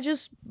 what I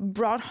just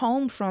brought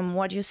home from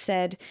what you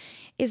said,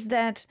 is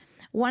that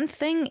one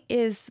thing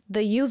is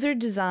the user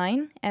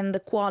design and the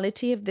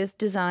quality of this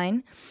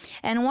design,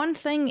 and one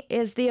thing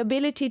is the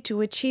ability to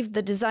achieve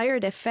the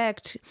desired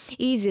effect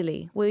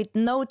easily with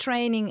no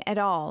training at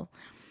all.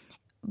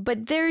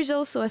 But there is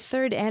also a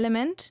third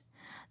element,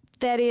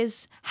 that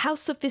is how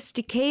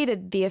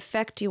sophisticated the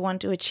effect you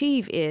want to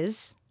achieve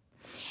is.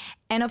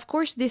 And of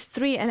course, these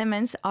 3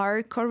 elements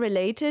are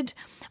correlated,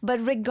 but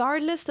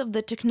regardless of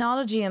the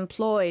technology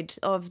employed,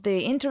 of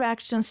the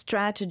interaction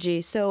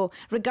strategy, so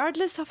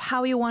regardless of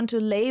how you want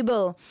to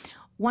label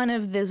one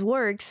of these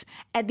works,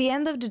 at the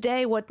end of the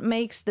day, what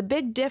makes the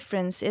big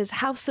difference is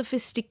how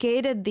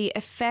sophisticated the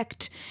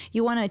effect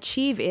you want to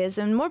achieve is,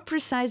 and more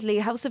precisely,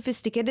 how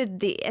sophisticated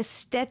the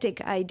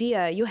aesthetic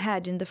idea you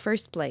had in the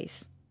first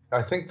place.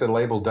 I think the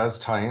label does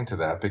tie into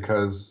that,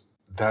 because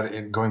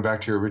going back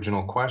to your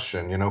original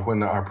question,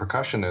 when our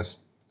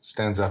percussionist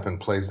stands up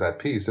and plays that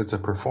piece, it's a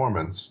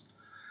performance.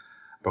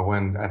 But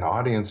when an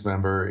audience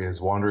member is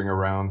wandering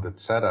around the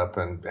setup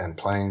and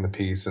playing the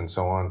piece and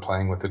so on,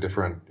 playing with the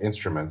different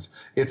instruments,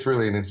 it's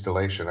really an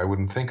installation. I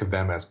wouldn't think of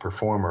them as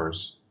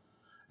performers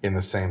in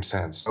the same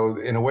sense. So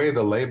in a way,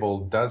 the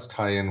label does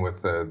tie in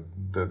with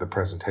the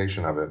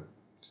presentation of it.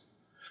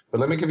 But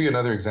let me give you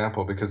another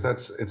example, because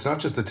it's not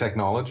just the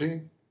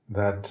technology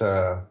that's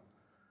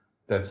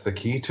the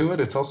key to it.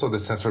 It's also the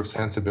sort of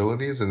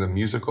sensibilities and the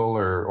musical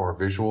or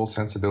visual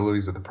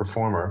sensibilities of the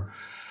performer.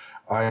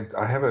 I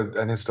have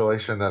an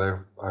installation that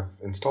I've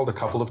installed a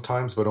couple of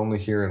times, but only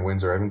here in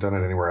Windsor. I haven't done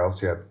it anywhere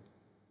else yet.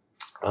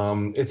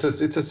 It's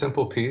a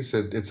simple piece.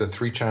 It's a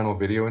 3-channel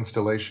video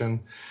installation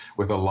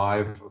with a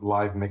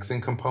live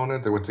mixing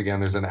component. Once again,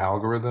 there's an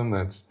algorithm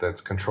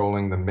that's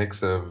controlling the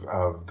mix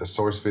of the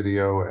source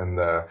video and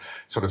the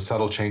sort of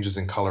subtle changes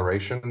in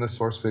coloration in the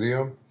source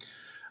video.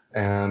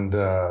 And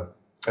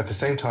at the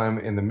same time,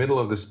 in the middle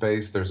of the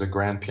space, there's a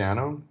grand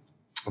piano.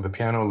 The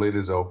piano lid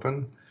is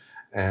open,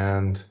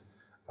 and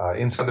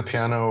inside the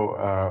piano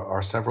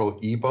are several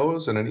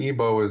EBOs, and an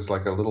EBO is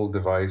like a little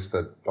device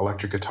that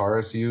electric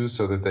guitarists use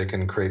so that they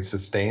can create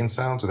sustained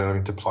sounds without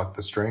having to pluck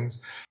the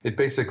strings. It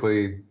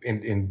basically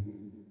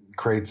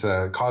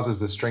causes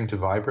the string to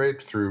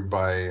vibrate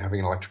by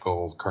having an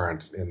electrical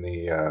current in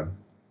the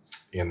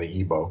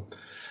EBO.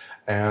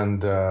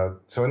 And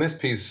so in this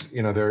piece,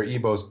 there are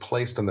EBOs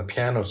placed on the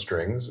piano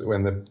strings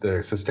when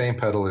the sustain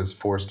pedal is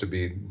forced to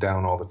be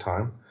down all the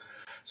time.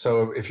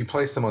 So if you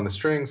place them on the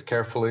strings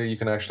carefully, you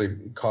can actually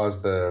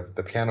cause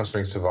the piano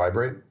strings to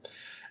vibrate.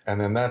 And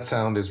then that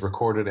sound is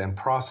recorded and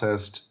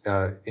processed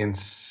in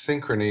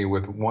synchrony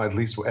with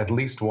at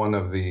least one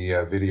of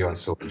the video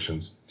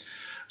installations.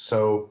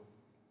 So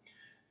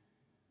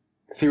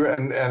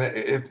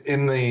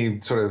in the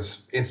sort of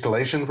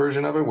installation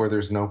version of it, where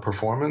there's no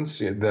performance,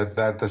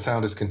 that the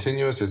sound is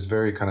continuous. It's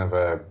very kind of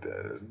a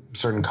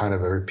certain kind of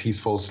a very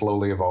peaceful,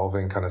 slowly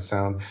evolving kind of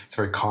sound. It's a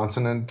very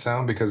consonant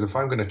sound, because if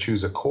I'm going to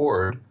choose a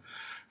chord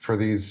for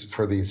these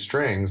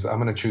strings,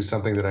 I'm going to choose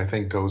something that I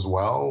think goes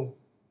well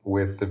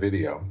with the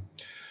video.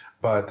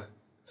 But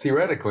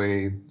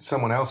theoretically,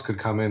 someone else could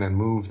come in and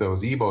move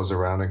those EBOs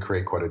around and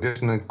create quite a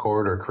dissonant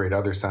chord or create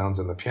other sounds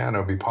in the piano.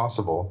 It'd be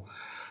possible,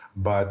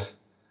 but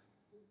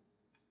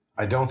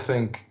I don't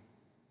think,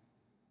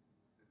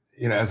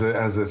 as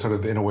a sort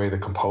of, in a way, the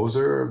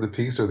composer of the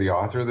piece or the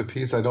author of the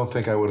piece, I don't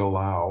think I would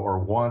allow or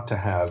want to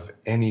have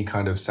any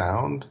kind of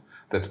sound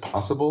that's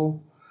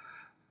possible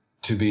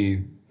to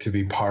be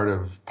part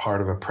of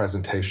a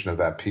presentation of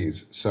that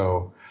piece.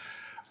 So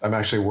I'm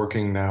actually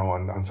working now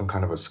on some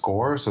kind of a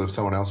score. So if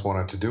someone else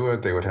wanted to do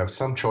it, they would have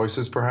some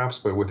choices perhaps,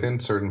 but within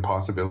certain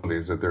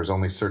possibilities, that there's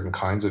only certain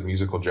kinds of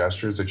musical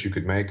gestures that you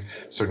could make,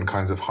 certain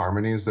kinds of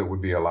harmonies that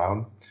would be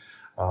allowed.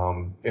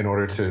 In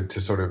order to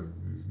sort of,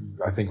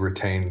 I think,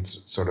 retain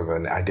sort of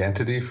an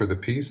identity for the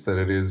piece, that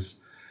it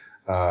is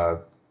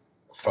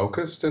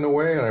focused in a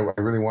way. And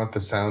I really want the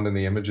sound and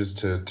the images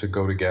to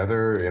go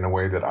together in a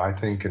way that I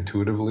think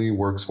intuitively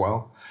works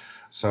well.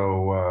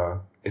 So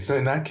it's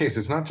in that case,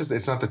 it's not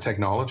the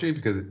technology,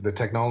 because the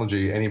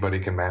technology, anybody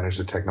can manage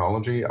the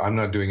technology. I'm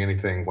not doing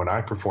anything when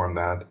I perform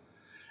that,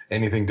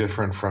 anything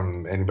different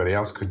from anybody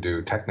else could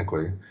do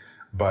technically.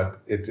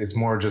 But it's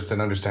more just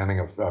an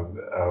understanding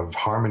of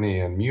harmony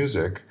and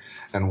music,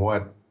 and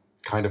what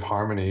kind of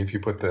harmony. If you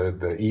put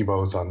the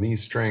EBOs on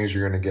these strings,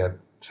 you're going to get,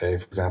 say,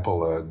 for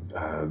example,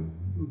 a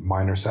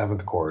minor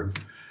 7th chord.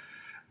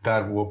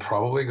 That will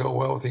probably go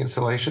well with the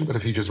installation, but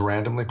if you just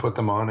randomly put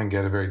them on and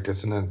get a very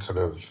dissonant sort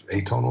of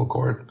atonal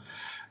chord,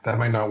 that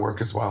might not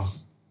work as well.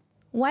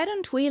 Why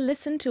don't we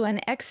listen to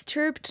an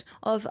excerpt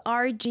of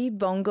R.G.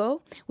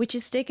 Bongo, which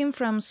is taken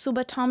from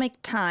Subatomic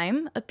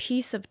Time, a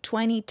piece of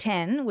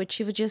 2010, which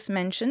you've just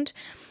mentioned,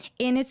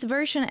 in its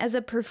version as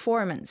a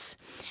performance.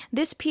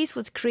 This piece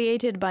was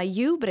created by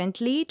you,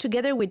 Brent Lee,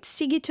 together with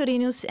Sigi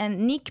Torinus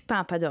and Nick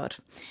Papador.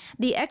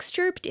 The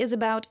excerpt is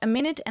about 1.5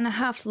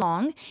 minutes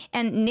long,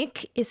 and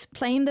Nick is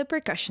playing the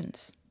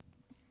percussions.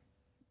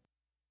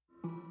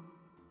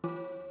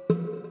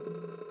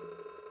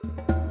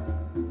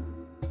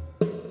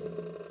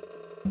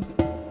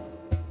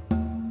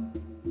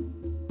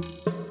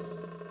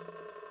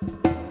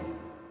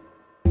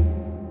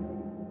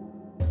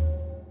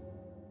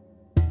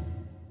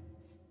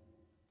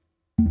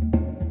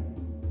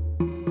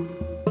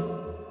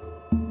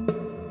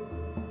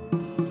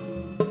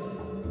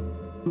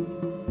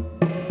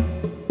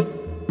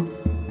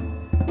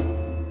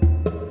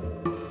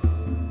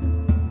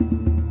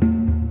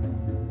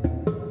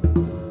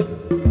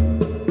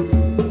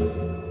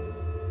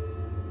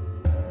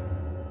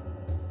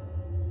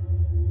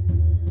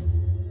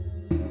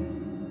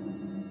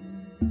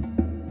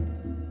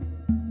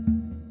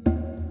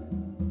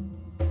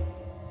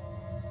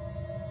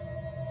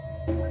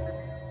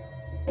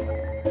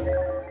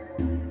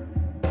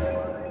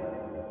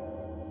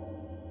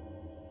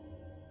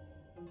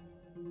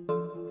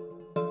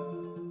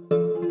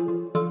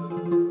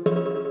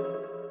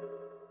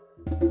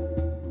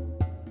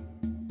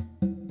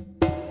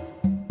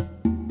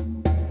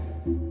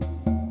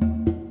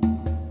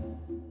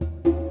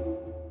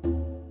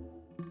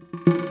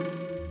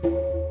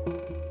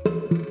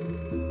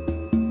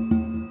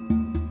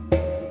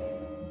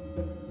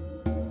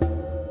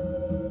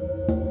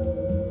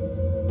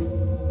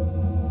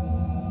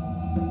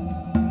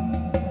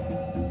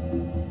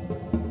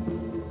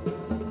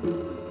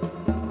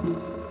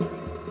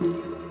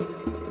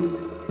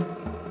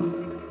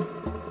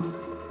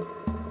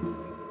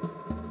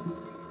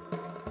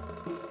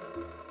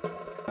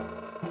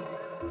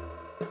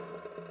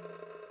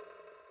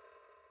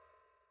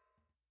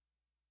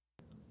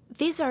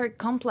 These are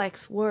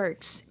complex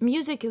works.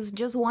 Music is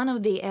just one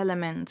of the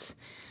elements.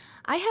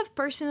 I have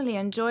personally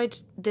enjoyed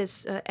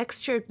this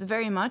excerpt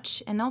very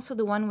much, and also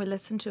the one we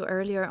listened to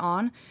earlier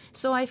on,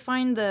 so I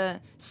find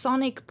the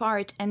sonic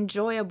part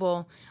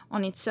enjoyable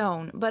on its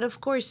own. But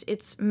of course,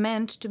 it's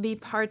meant to be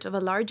part of a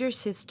larger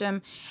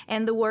system,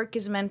 and the work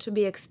is meant to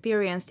be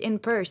experienced in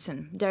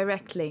person,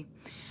 directly.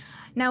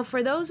 Now,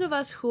 for those of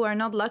us who are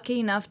not lucky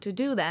enough to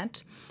do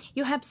that,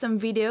 you have some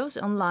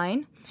videos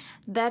online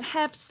that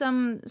have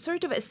some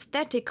sort of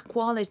aesthetic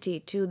quality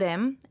to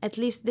them. At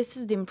least this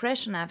is the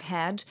impression I've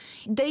had.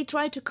 They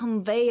try to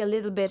convey a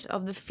little bit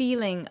of the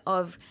feeling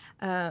of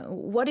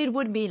what it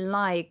would be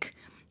like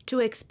to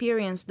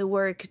experience the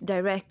work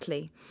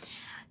directly.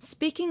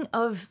 Speaking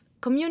of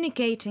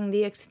communicating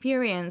the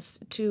experience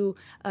to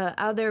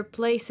other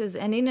places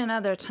and in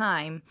another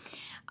time,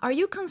 are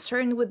you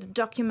concerned with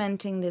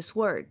documenting these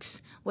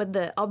works, with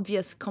the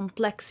obvious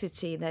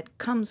complexity that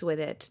comes with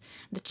it,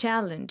 the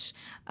challenge,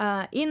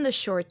 in the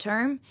short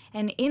term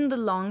and in the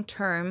long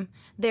term?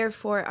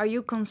 Therefore, are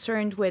you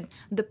concerned with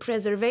the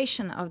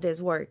preservation of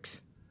these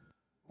works?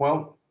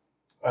 Well,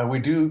 we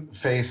do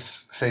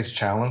face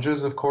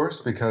challenges, of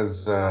course,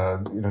 because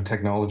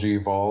technology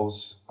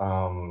evolves.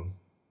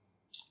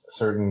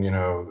 Certain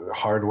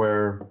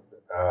hardware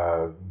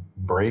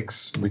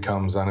breaks,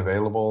 becomes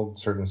unavailable.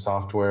 Certain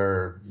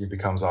software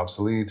becomes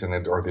obsolete,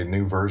 or the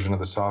new version of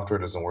the software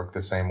doesn't work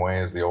the same way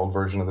as the old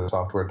version of the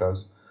software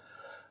does.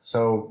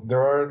 So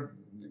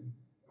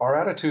our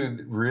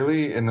attitude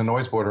really in the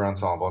Noise Border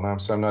Ensemble, and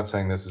I'm not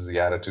saying this is the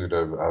attitude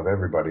of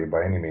everybody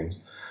by any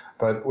means,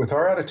 but with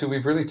our attitude,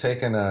 we've really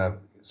taken a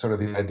sort of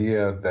the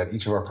idea that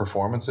each of our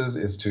performances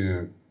is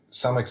to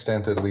some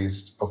extent at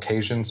least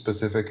occasion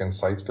specific and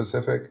site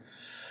specific.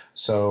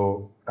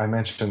 So I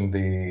mentioned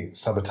the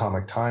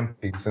subatomic time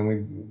piece,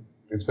 and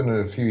it's been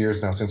a few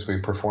years now since we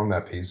performed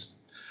that piece.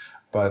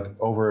 But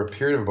over a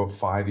period of about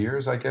 5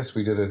 years, I guess,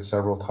 we did it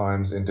several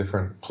times in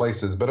different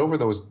places. But over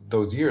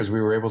those years,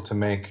 we were able to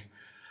make,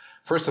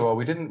 first of all,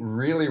 we didn't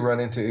really run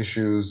into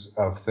issues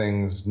of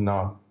things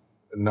not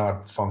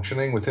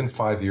functioning. Within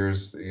 5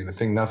 years,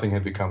 nothing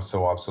had become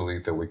so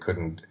obsolete that we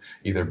couldn't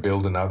either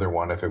build another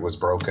one if it was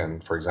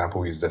broken. For example,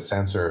 we used a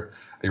sensor.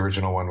 The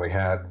original one we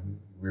had,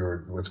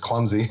 it was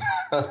clumsy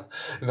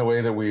in the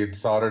way that we had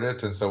soldered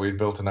it, and so we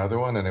built another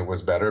one, and it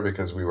was better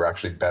because we were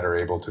actually better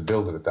able to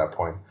build it at that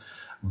point.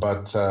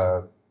 But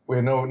we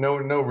had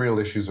no real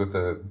issues with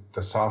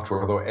the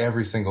software, although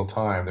every single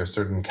time there's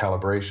certain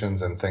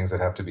calibrations and things that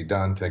have to be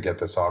done to get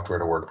the software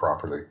to work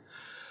properly.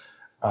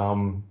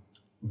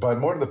 But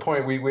more to the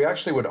point, we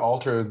actually would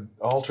alter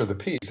the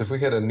piece if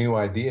we had a new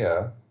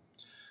idea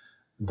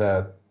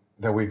that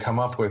we'd come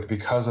up with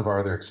because of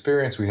our other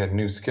experience. We had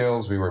new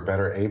skills. We were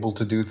better able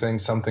to do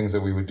things. Some things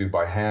that we would do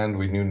by hand,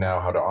 we knew now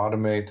how to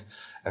automate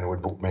and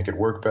would make it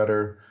work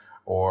better,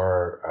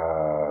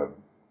 or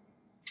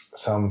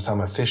some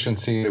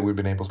efficiency that we've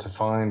been able to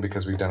find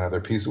because we've done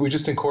other pieces. We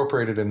just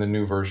incorporated in the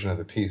new version of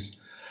the piece.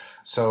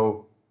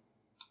 So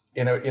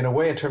in a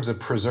way, in terms of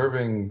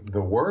preserving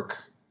the work,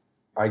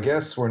 I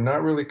guess we're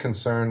not really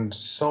concerned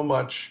so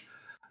much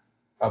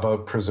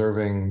about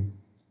preserving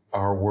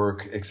our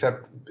work,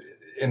 except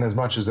in as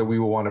much as that we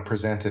will want to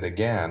present it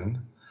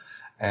again,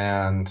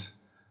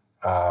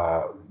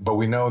 but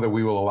we know that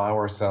we will allow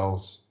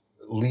ourselves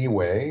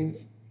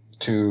leeway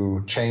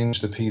to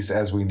change the piece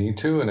as we need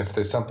to, and if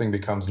there's something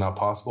becomes not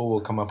possible,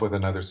 we'll come up with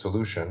another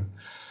solution.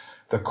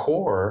 The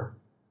core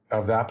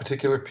of that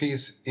particular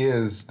piece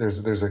is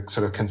there's a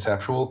sort of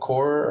conceptual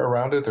core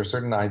around it. There's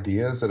certain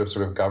ideas that have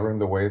sort of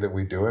governed the way that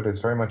we do it. It's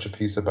very much a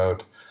piece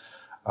about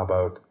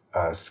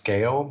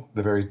scale,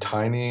 the very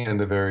tiny and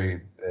the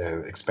very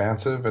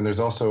expansive, and there's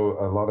also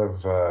a lot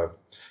of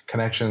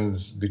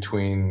connections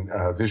between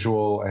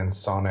visual and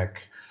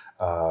sonic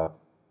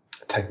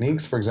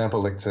techniques. For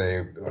example,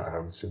 say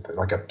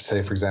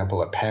for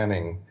example a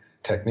panning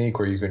technique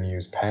where you can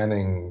use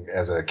panning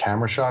as a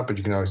camera shot, but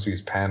you can also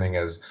use panning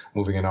as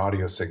moving an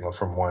audio signal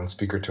from one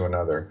speaker to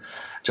another,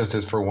 just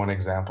as for one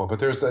example. But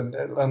there's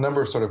a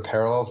number of sort of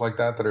parallels like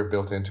that are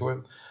built into it.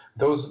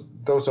 Those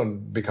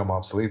don't become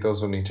obsolete.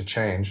 Those don't need to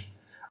change.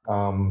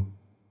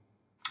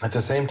 At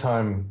the same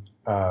time,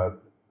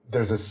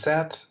 there's a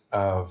set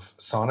of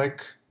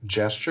sonic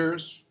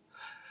gestures.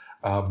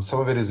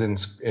 Some of it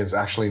is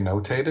actually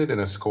notated in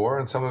a score,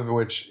 and some of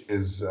which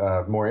is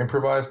more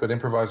improvised, but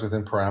improvised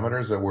within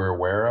parameters that we're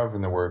aware of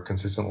and that we're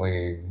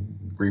consistently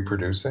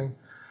reproducing.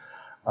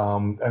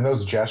 And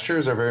those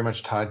gestures are very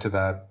much tied to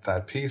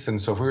that piece. And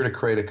so if we were to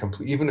create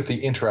even if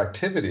the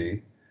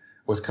interactivity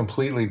was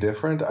completely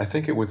different, I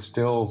think it would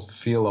still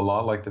feel a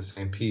lot like the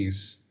same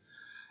piece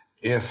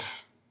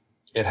if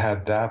it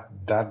had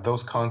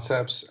those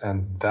concepts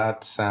and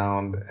that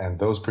sound and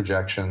those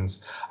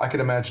projections. I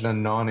could imagine a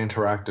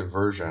non-interactive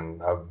version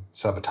of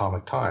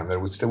Subatomic Time that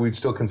we'd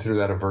still consider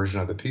that a version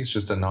of the piece,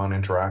 just a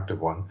non-interactive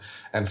one.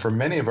 And for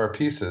many of our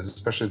pieces,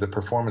 especially the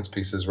performance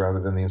pieces rather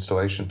than the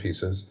installation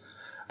pieces,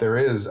 there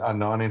is a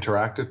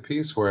non-interactive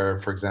piece where,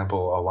 for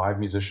example, a live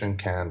musician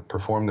can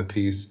perform the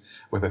piece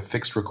with a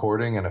fixed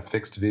recording and a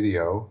fixed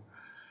video,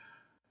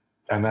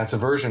 and that's a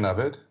version of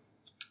it.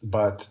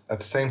 But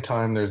at the same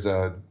time, there's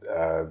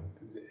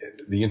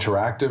the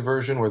interactive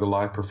version where the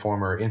live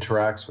performer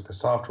interacts with the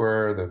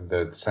software,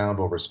 the sound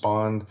will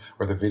respond,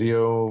 or the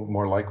video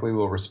more likely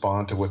will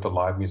respond to what the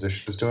live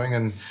musician is doing.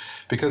 And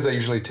because that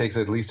usually takes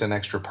at least an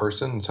extra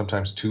person,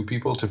 sometimes two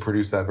people, to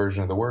produce that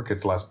version of the work,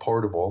 it's less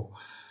portable.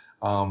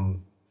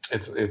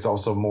 It's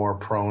also more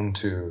prone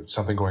to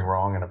something going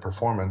wrong in a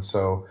performance.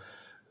 So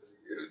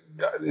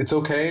it's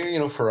okay,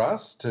 for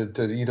us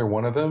to either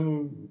one of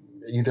them,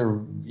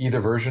 either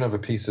version of a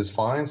piece is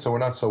fine. So we're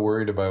not so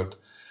worried about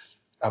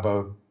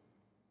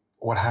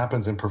what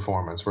happens in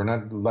performance. We're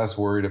not less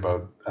worried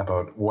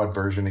about what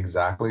version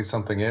exactly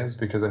something is,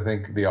 because I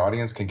think the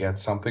audience can get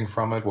something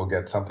from it. We'll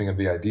get something of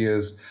the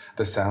ideas.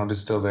 The sound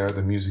is still there.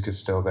 The music is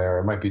still there.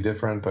 It might be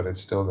different, but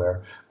it's still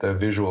there. The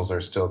visuals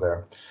are still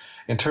there.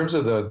 In terms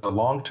of the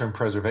long-term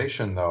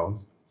preservation, though,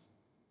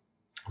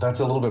 that's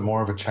a little bit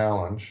more of a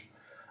challenge.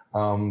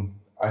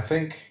 I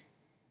think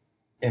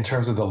in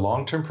terms of the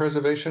long-term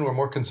preservation, we're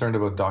more concerned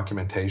about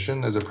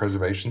documentation as a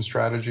preservation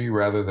strategy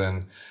rather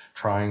than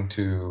trying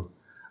to,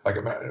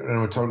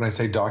 when I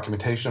say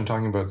documentation, I'm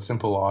talking about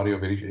simple audio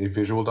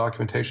visual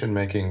documentation,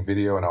 making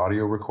video and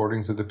audio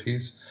recordings of the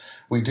piece.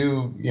 We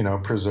do,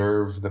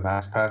 preserve the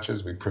mask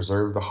patches. We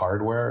preserve the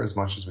hardware as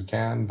much as we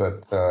can.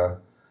 But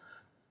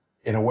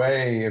in a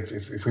way,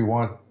 if we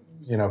want,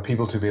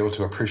 people to be able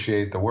to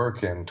appreciate the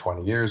work in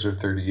 20 years or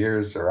 30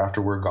 years or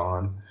after we're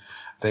gone,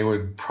 they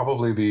would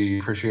probably be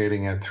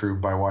appreciating it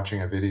by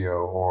watching a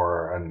video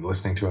and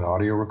listening to an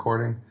audio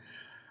recording.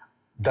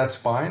 That's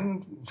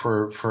fine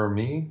for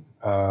me.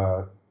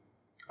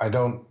 I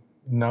don't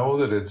know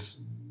that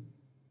it's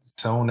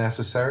so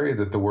necessary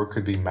that the work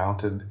could be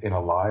mounted in a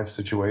live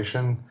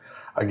situation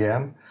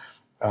again.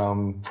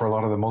 For a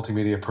lot of the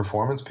multimedia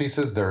performance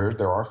pieces, there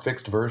are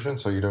fixed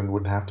versions, so you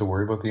wouldn't have to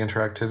worry about the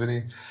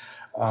interactivity.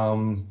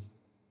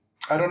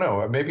 I don't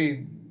know.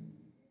 Maybe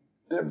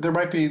there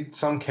might be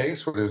some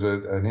case where there's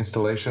an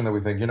installation that we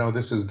think,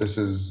 this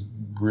is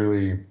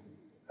really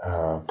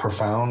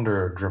profound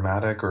or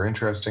dramatic or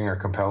interesting or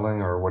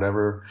compelling or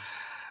whatever,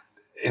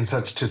 to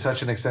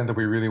such an extent that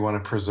we really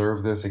want to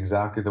preserve this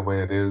exactly the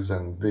way it is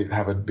and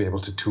have it be able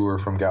to tour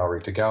from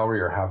gallery to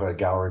gallery, or have a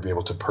gallery be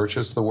able to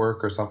purchase the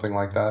work or something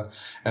like that.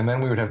 And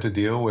then we would have to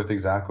deal with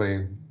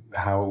exactly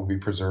how it will be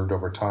preserved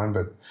over time.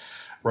 But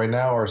right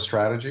now, our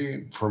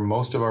strategy for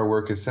most of our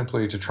work is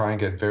simply to try and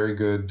get very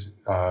good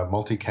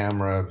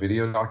multi-camera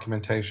video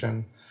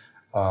documentation,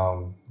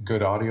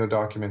 good audio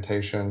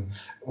documentation.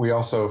 We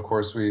also, of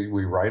course,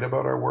 we write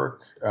about our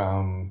work,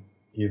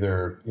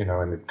 either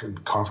in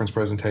conference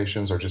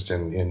presentations or just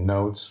in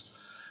notes,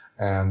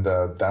 and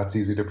that's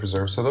easy to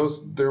preserve. So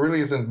there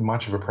really isn't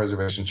much of a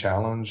preservation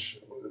challenge.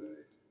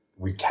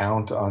 We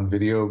count on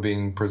video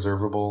being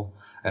preservable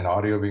and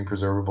audio being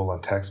preservable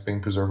and text being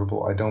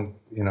preservable.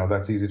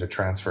 That's easy to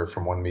transfer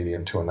from one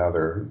medium to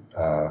another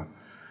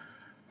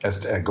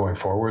going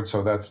forward.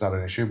 So that's not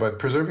an issue. But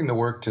preserving the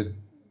work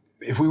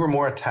if we were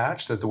more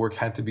attached that the work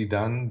had to be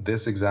done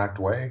this exact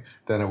way,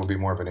 then it would be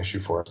more of an issue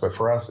for us. But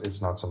for us,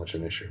 it's not so much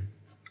an issue.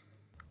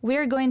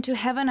 We're going to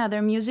have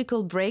another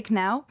musical break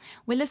now.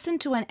 We listen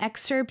to an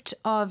excerpt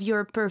of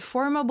your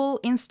performable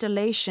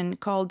installation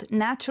called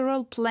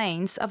Natural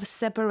Planes of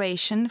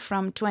Separation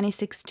from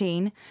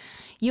 2016.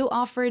 You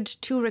offered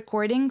 2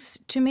 recordings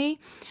to me,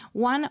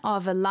 one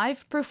of a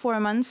live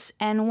performance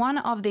and one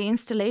of the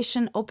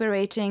installation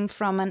operating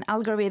from an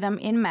algorithm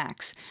in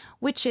Max,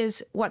 which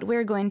is what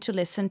we're going to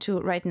listen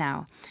to right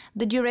now.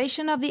 The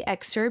duration of the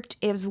excerpt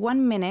is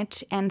 1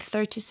 minute and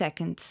 30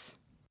 seconds.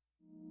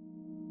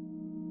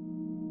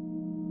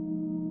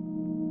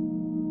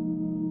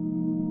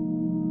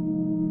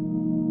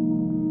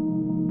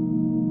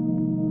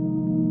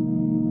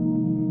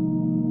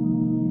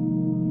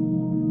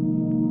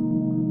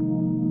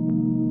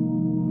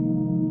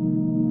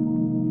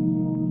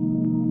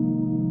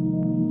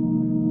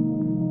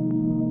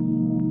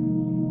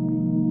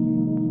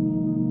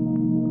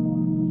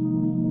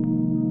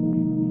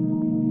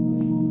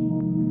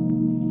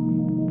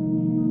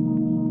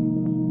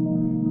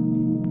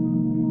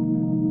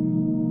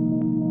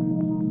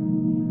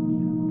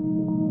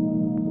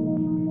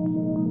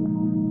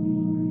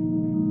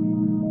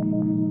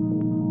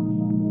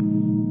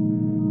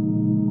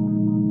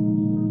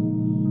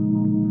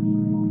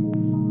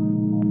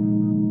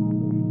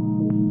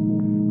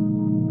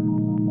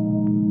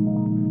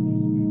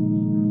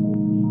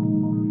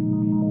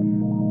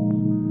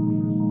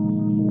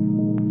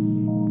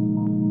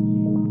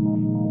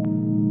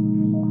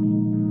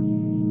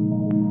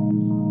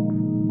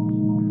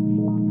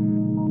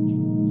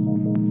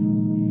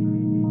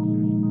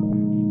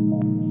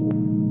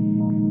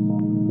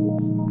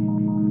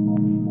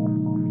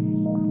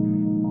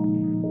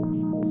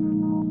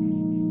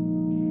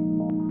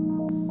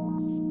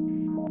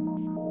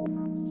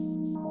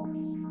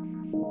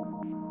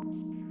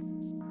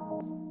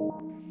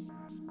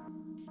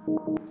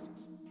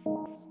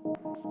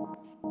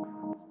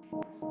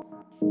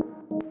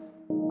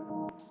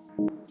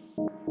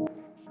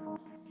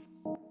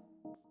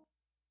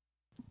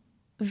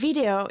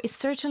 Video is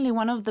certainly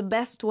one of the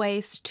best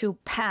ways to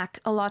pack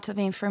a lot of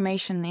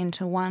information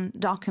into one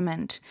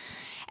document.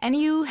 And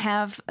you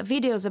have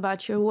videos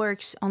about your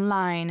works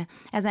online,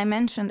 as I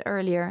mentioned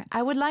earlier.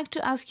 I would like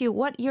to ask you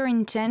what your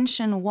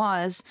intention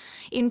was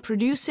in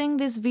producing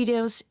these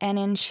videos and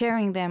in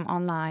sharing them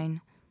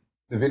online.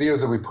 The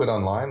videos that we put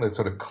online, that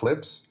sort of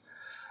clips,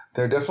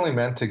 they're definitely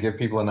meant to give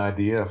people an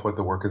idea of what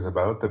the work is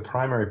about. The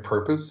primary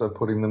purpose of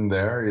putting them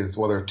there is,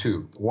 well, there are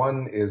two.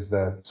 One is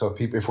that, so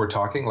people, if we're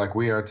talking like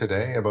we are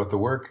today about the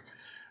work,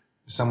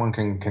 someone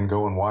can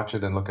go and watch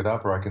it and look it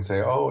up, or I can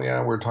say, oh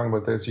yeah, we're talking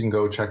about this. You can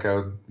go check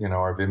out,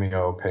 our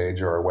Vimeo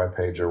page or our web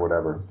page or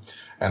whatever,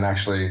 and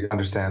actually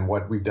understand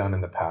what we've done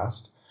in the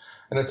past.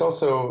 And it's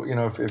also,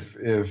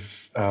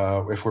 if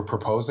we're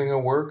proposing a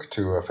work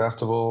to a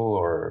festival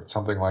or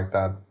something like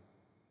that,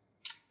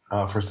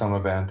 for some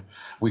event,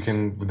 we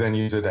can then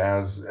use it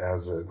as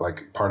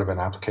like part of an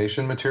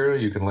application material.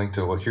 You can link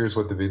to, well, here's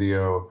what the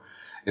video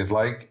is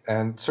like.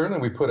 And certainly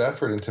we put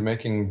effort into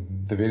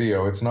making the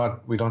video. It's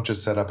not, we don't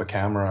just set up a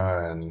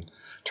camera and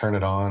turn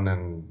it on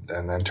and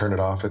then turn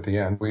it off at the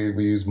end. We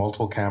use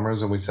multiple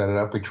cameras and we set it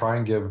up. We try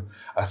and give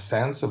a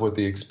sense of what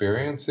the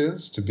experience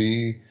is to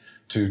be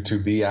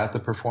at the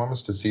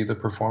performance, to see the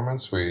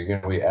performance.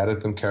 We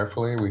edit them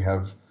carefully. We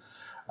have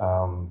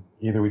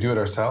either we do it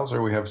ourselves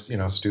or we have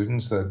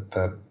students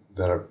that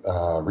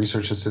are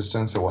research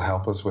assistants that will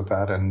help us with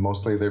that, and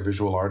mostly they're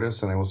visual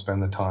artists and they will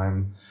spend the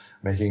time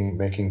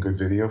making good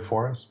video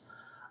for us.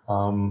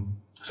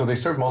 So they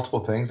serve multiple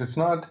things. It's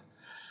not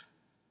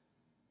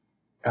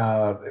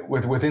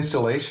with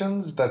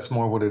installations, that's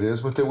more what it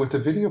is. With the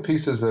video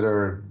pieces that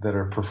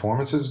are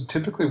performances,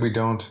 typically we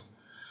don't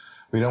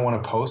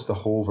want to post the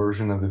whole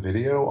version of the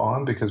video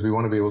on, because we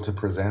want to be able to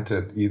present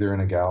it either in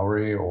a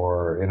gallery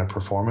or in a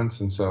performance.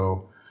 And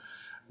so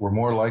we're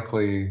more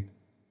likely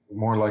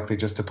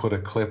just to put a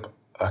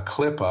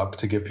clip up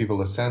to give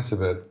people a sense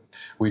of it.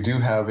 We do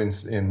have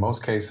in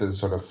most cases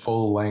sort of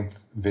full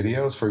length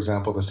videos. For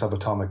example, the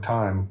Subatomic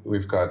Time,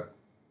 we've got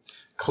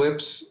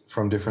clips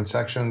from different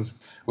sections.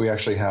 We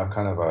actually have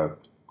kind of a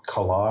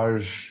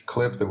collage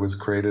clip that was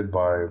created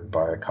by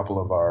a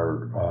couple of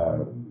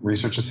our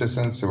research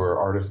assistants who are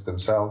artists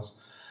themselves,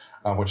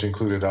 which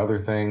included other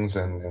things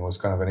and was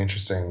kind of an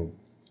interesting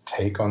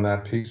take on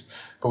that piece.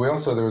 But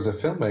there was a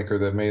filmmaker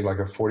that made like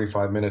a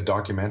 45-minute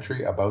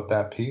documentary about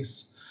that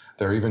piece.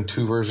 There are even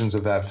two versions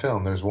of that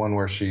film. There's one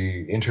where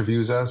she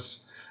interviews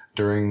us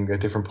at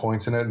different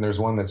points in it, and there's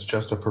one that's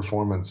just a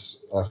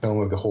performance, a film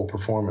of the whole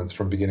performance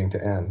from beginning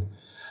to end.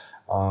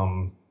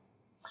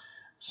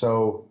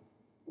 So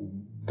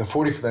the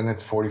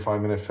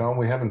 45-minute film,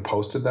 we haven't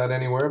posted that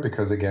anywhere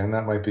because, again,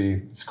 that might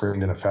be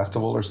screened in a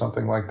festival or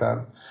something like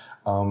that.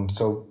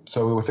 So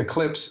with the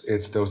clips,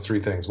 it's those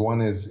three things.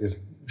 One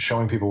is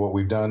showing people what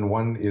we've done.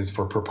 One is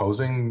for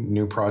proposing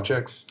new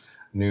projects,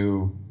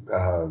 new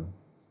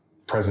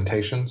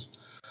presentations,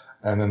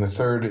 and then the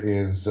third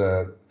is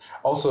the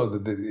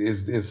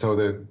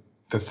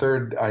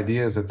third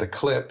idea is that the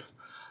clip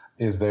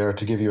is there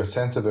to give you a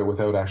sense of it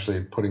without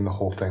actually putting the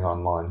whole thing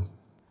online.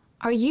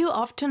 Are you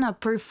often a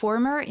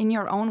performer in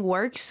your own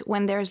works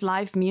when there's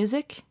live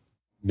music?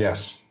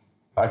 Yes.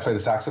 I play the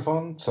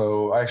saxophone,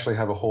 so I actually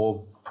have a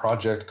whole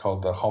project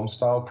called the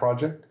Homestyle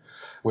Project,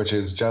 which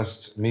is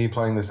just me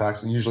playing the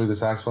saxophone, usually the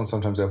saxophone.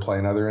 Sometimes I'll play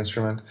another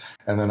instrument,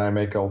 and then I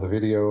make all the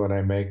video and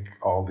I make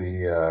all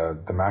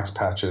the max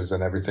patches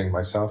and everything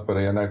myself. But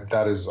I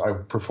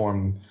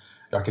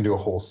can do a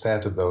whole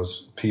set of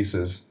those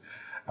pieces.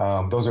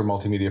 Those are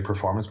multimedia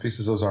performance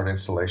pieces. Those aren't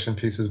installation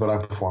pieces, but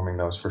I'm performing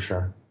those for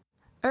sure.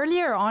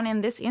 Earlier on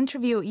in this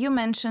interview, you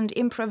mentioned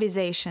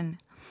improvisation.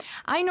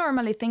 I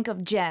normally think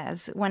of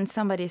jazz when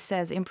somebody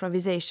says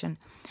improvisation.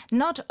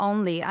 Not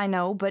only, I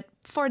know, but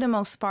for the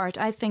most part,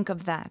 I think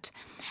of that.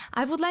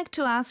 I would like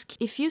to ask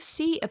if you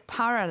see a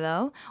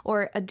parallel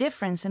or a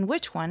difference, in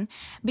which one,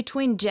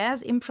 between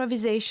jazz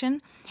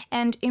improvisation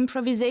and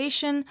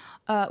improvisation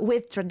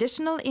with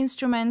traditional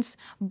instruments,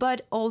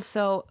 but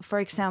also, for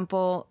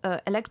example,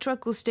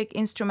 electroacoustic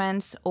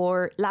instruments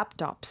or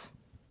laptops.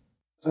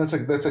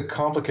 That's a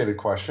complicated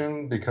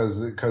question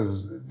because it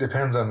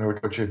depends on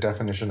what your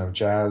definition of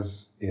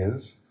jazz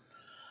is.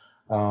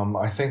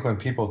 I think when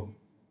people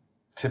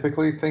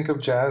typically think of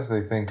jazz,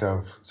 they think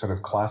of sort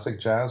of classic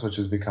jazz, which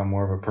has become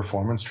more of a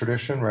performance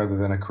tradition rather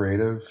than a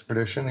creative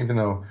tradition, even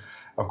though,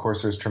 of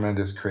course, there's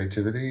tremendous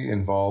creativity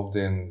involved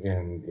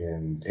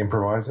in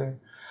improvising.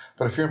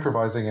 But if you're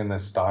improvising in the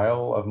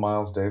style of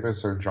Miles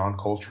Davis or John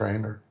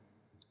Coltrane or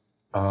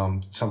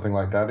something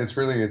like that, it's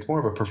more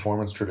of a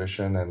performance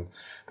tradition. And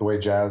the way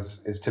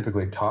jazz is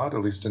typically taught,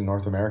 at least in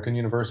North American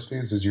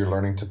universities, is you're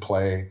learning to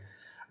play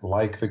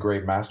like the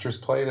great masters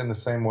played, in the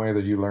same way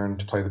that you learn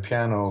to play the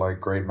piano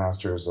like great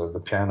masters of the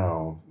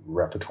piano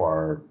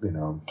repertoire,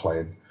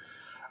 played.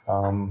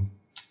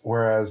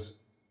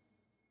 Whereas,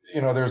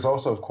 there's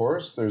also, of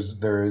course,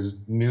 there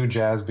is new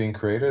jazz being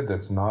created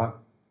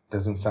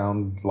doesn't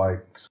sound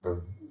like sort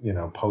of,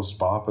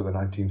 post-bop of the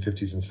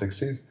 1950s and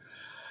 60s.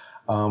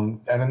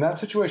 And in that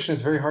situation,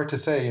 it's very hard to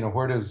say,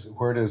 where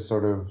does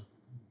sort of,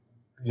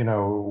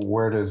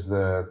 where does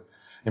the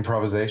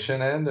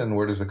improvisation end and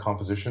where does the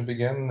composition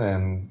begin?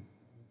 And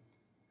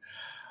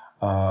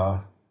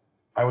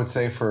I would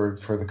say for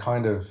the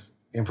kind of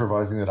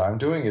improvising that I'm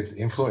doing, it's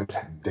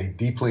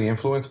deeply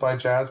influenced by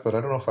jazz, but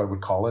I don't know if I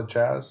would call it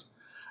jazz.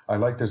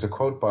 There's a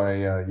quote by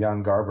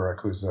Jan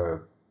Garbarek, who's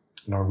a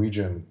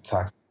Norwegian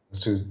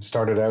saxophonist who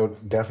started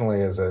out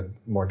definitely as a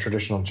more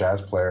traditional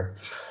jazz player,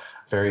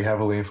 very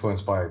heavily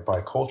influenced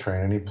by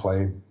Coltrane, and he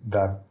played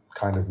that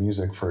kind of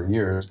music for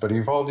years. But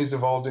he's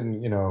evolved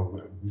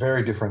in,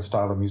 very different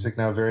style of music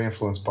now, very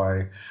influenced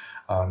by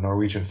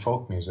Norwegian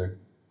folk music.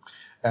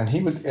 And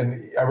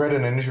I read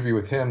in an interview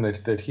with him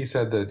that he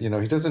said that,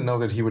 he doesn't know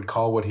that he would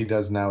call what he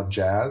does now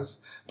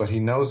jazz, but he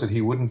knows that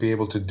he wouldn't be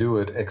able to do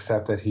it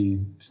except that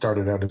he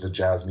started out as a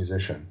jazz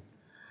musician.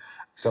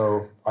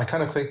 So I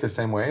kind of think the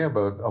same way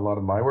about a lot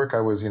of my work. I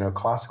was,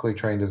 classically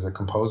trained as a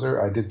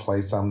composer. I did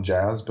play some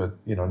jazz, but,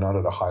 not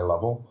at a high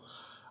level.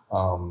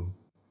 So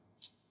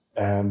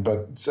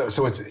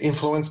it's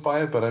influenced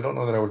by it, but I don't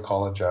know that I would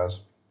call it jazz.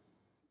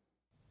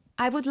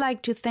 I would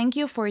like to thank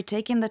you for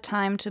taking the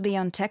time to be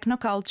on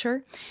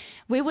Technoculture.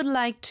 We would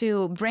like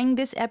to bring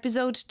this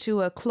episode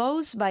to a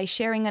close by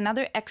sharing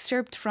another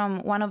excerpt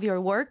from one of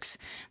your works.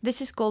 This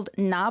is called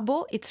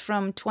Nabo. It's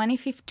from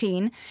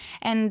 2015,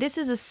 and this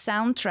is a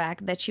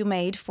soundtrack that you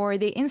made for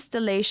the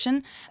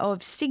installation of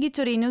Siggy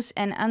Torinus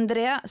and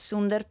Andrea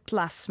Sunder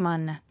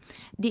Plasman.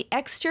 The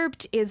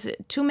excerpt is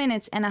 2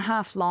 minutes and a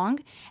half long,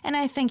 and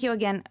I thank you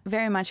again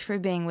very much for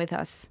being with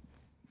us.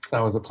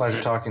 That was a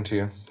pleasure talking to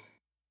you.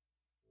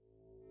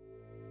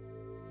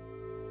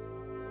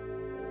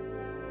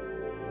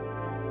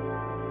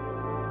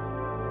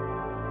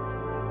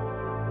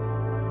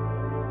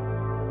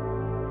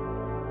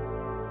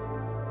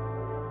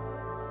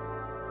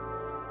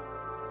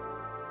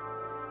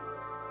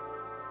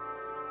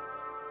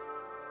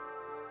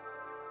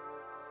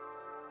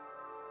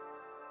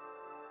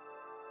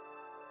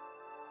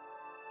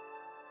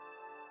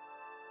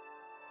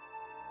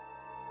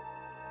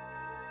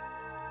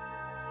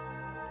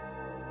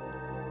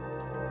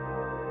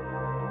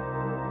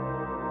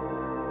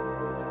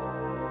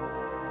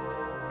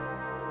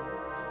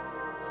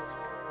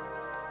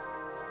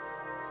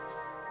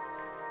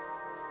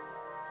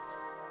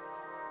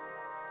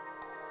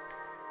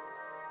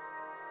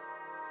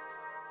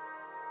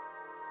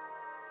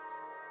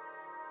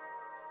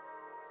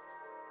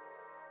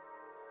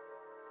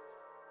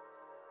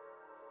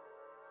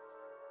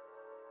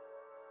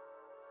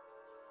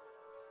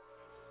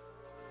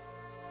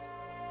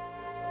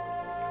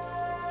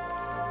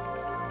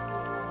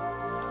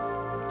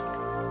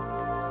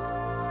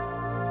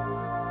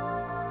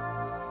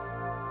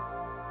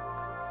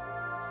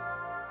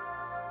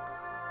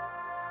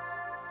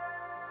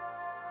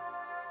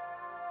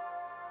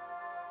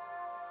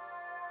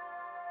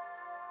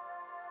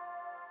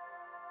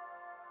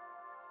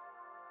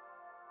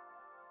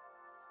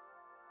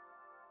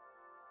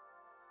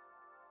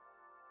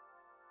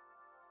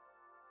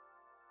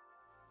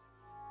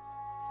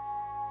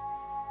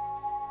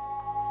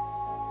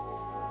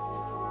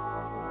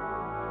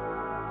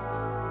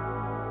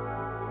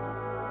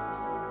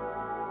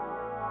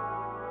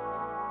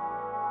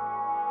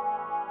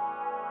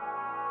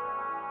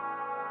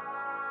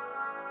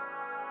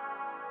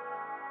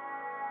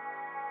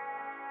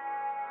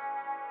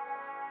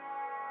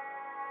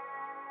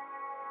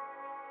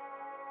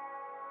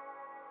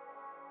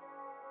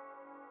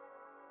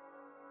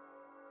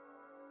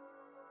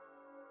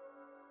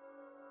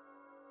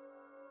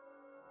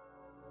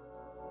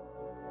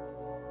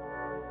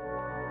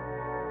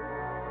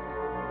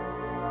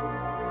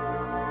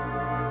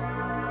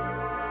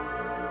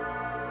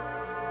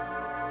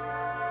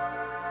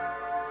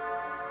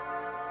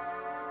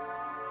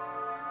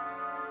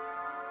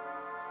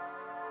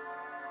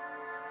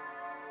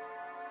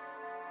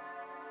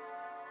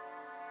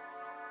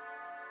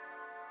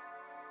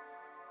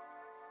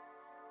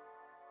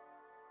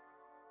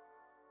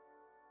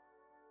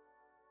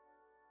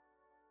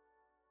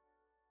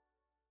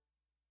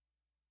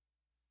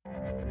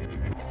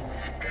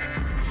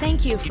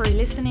 Thank you for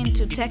listening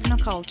to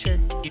Technoculture.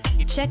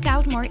 Check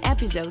out more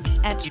episodes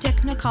at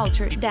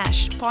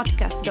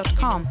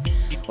technoculture-podcast.com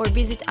or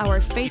visit our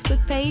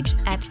Facebook page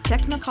at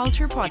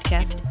Technoculture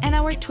Podcast and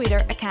our Twitter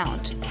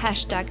account,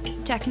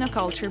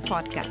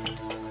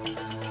 #TechnoculturePodcast.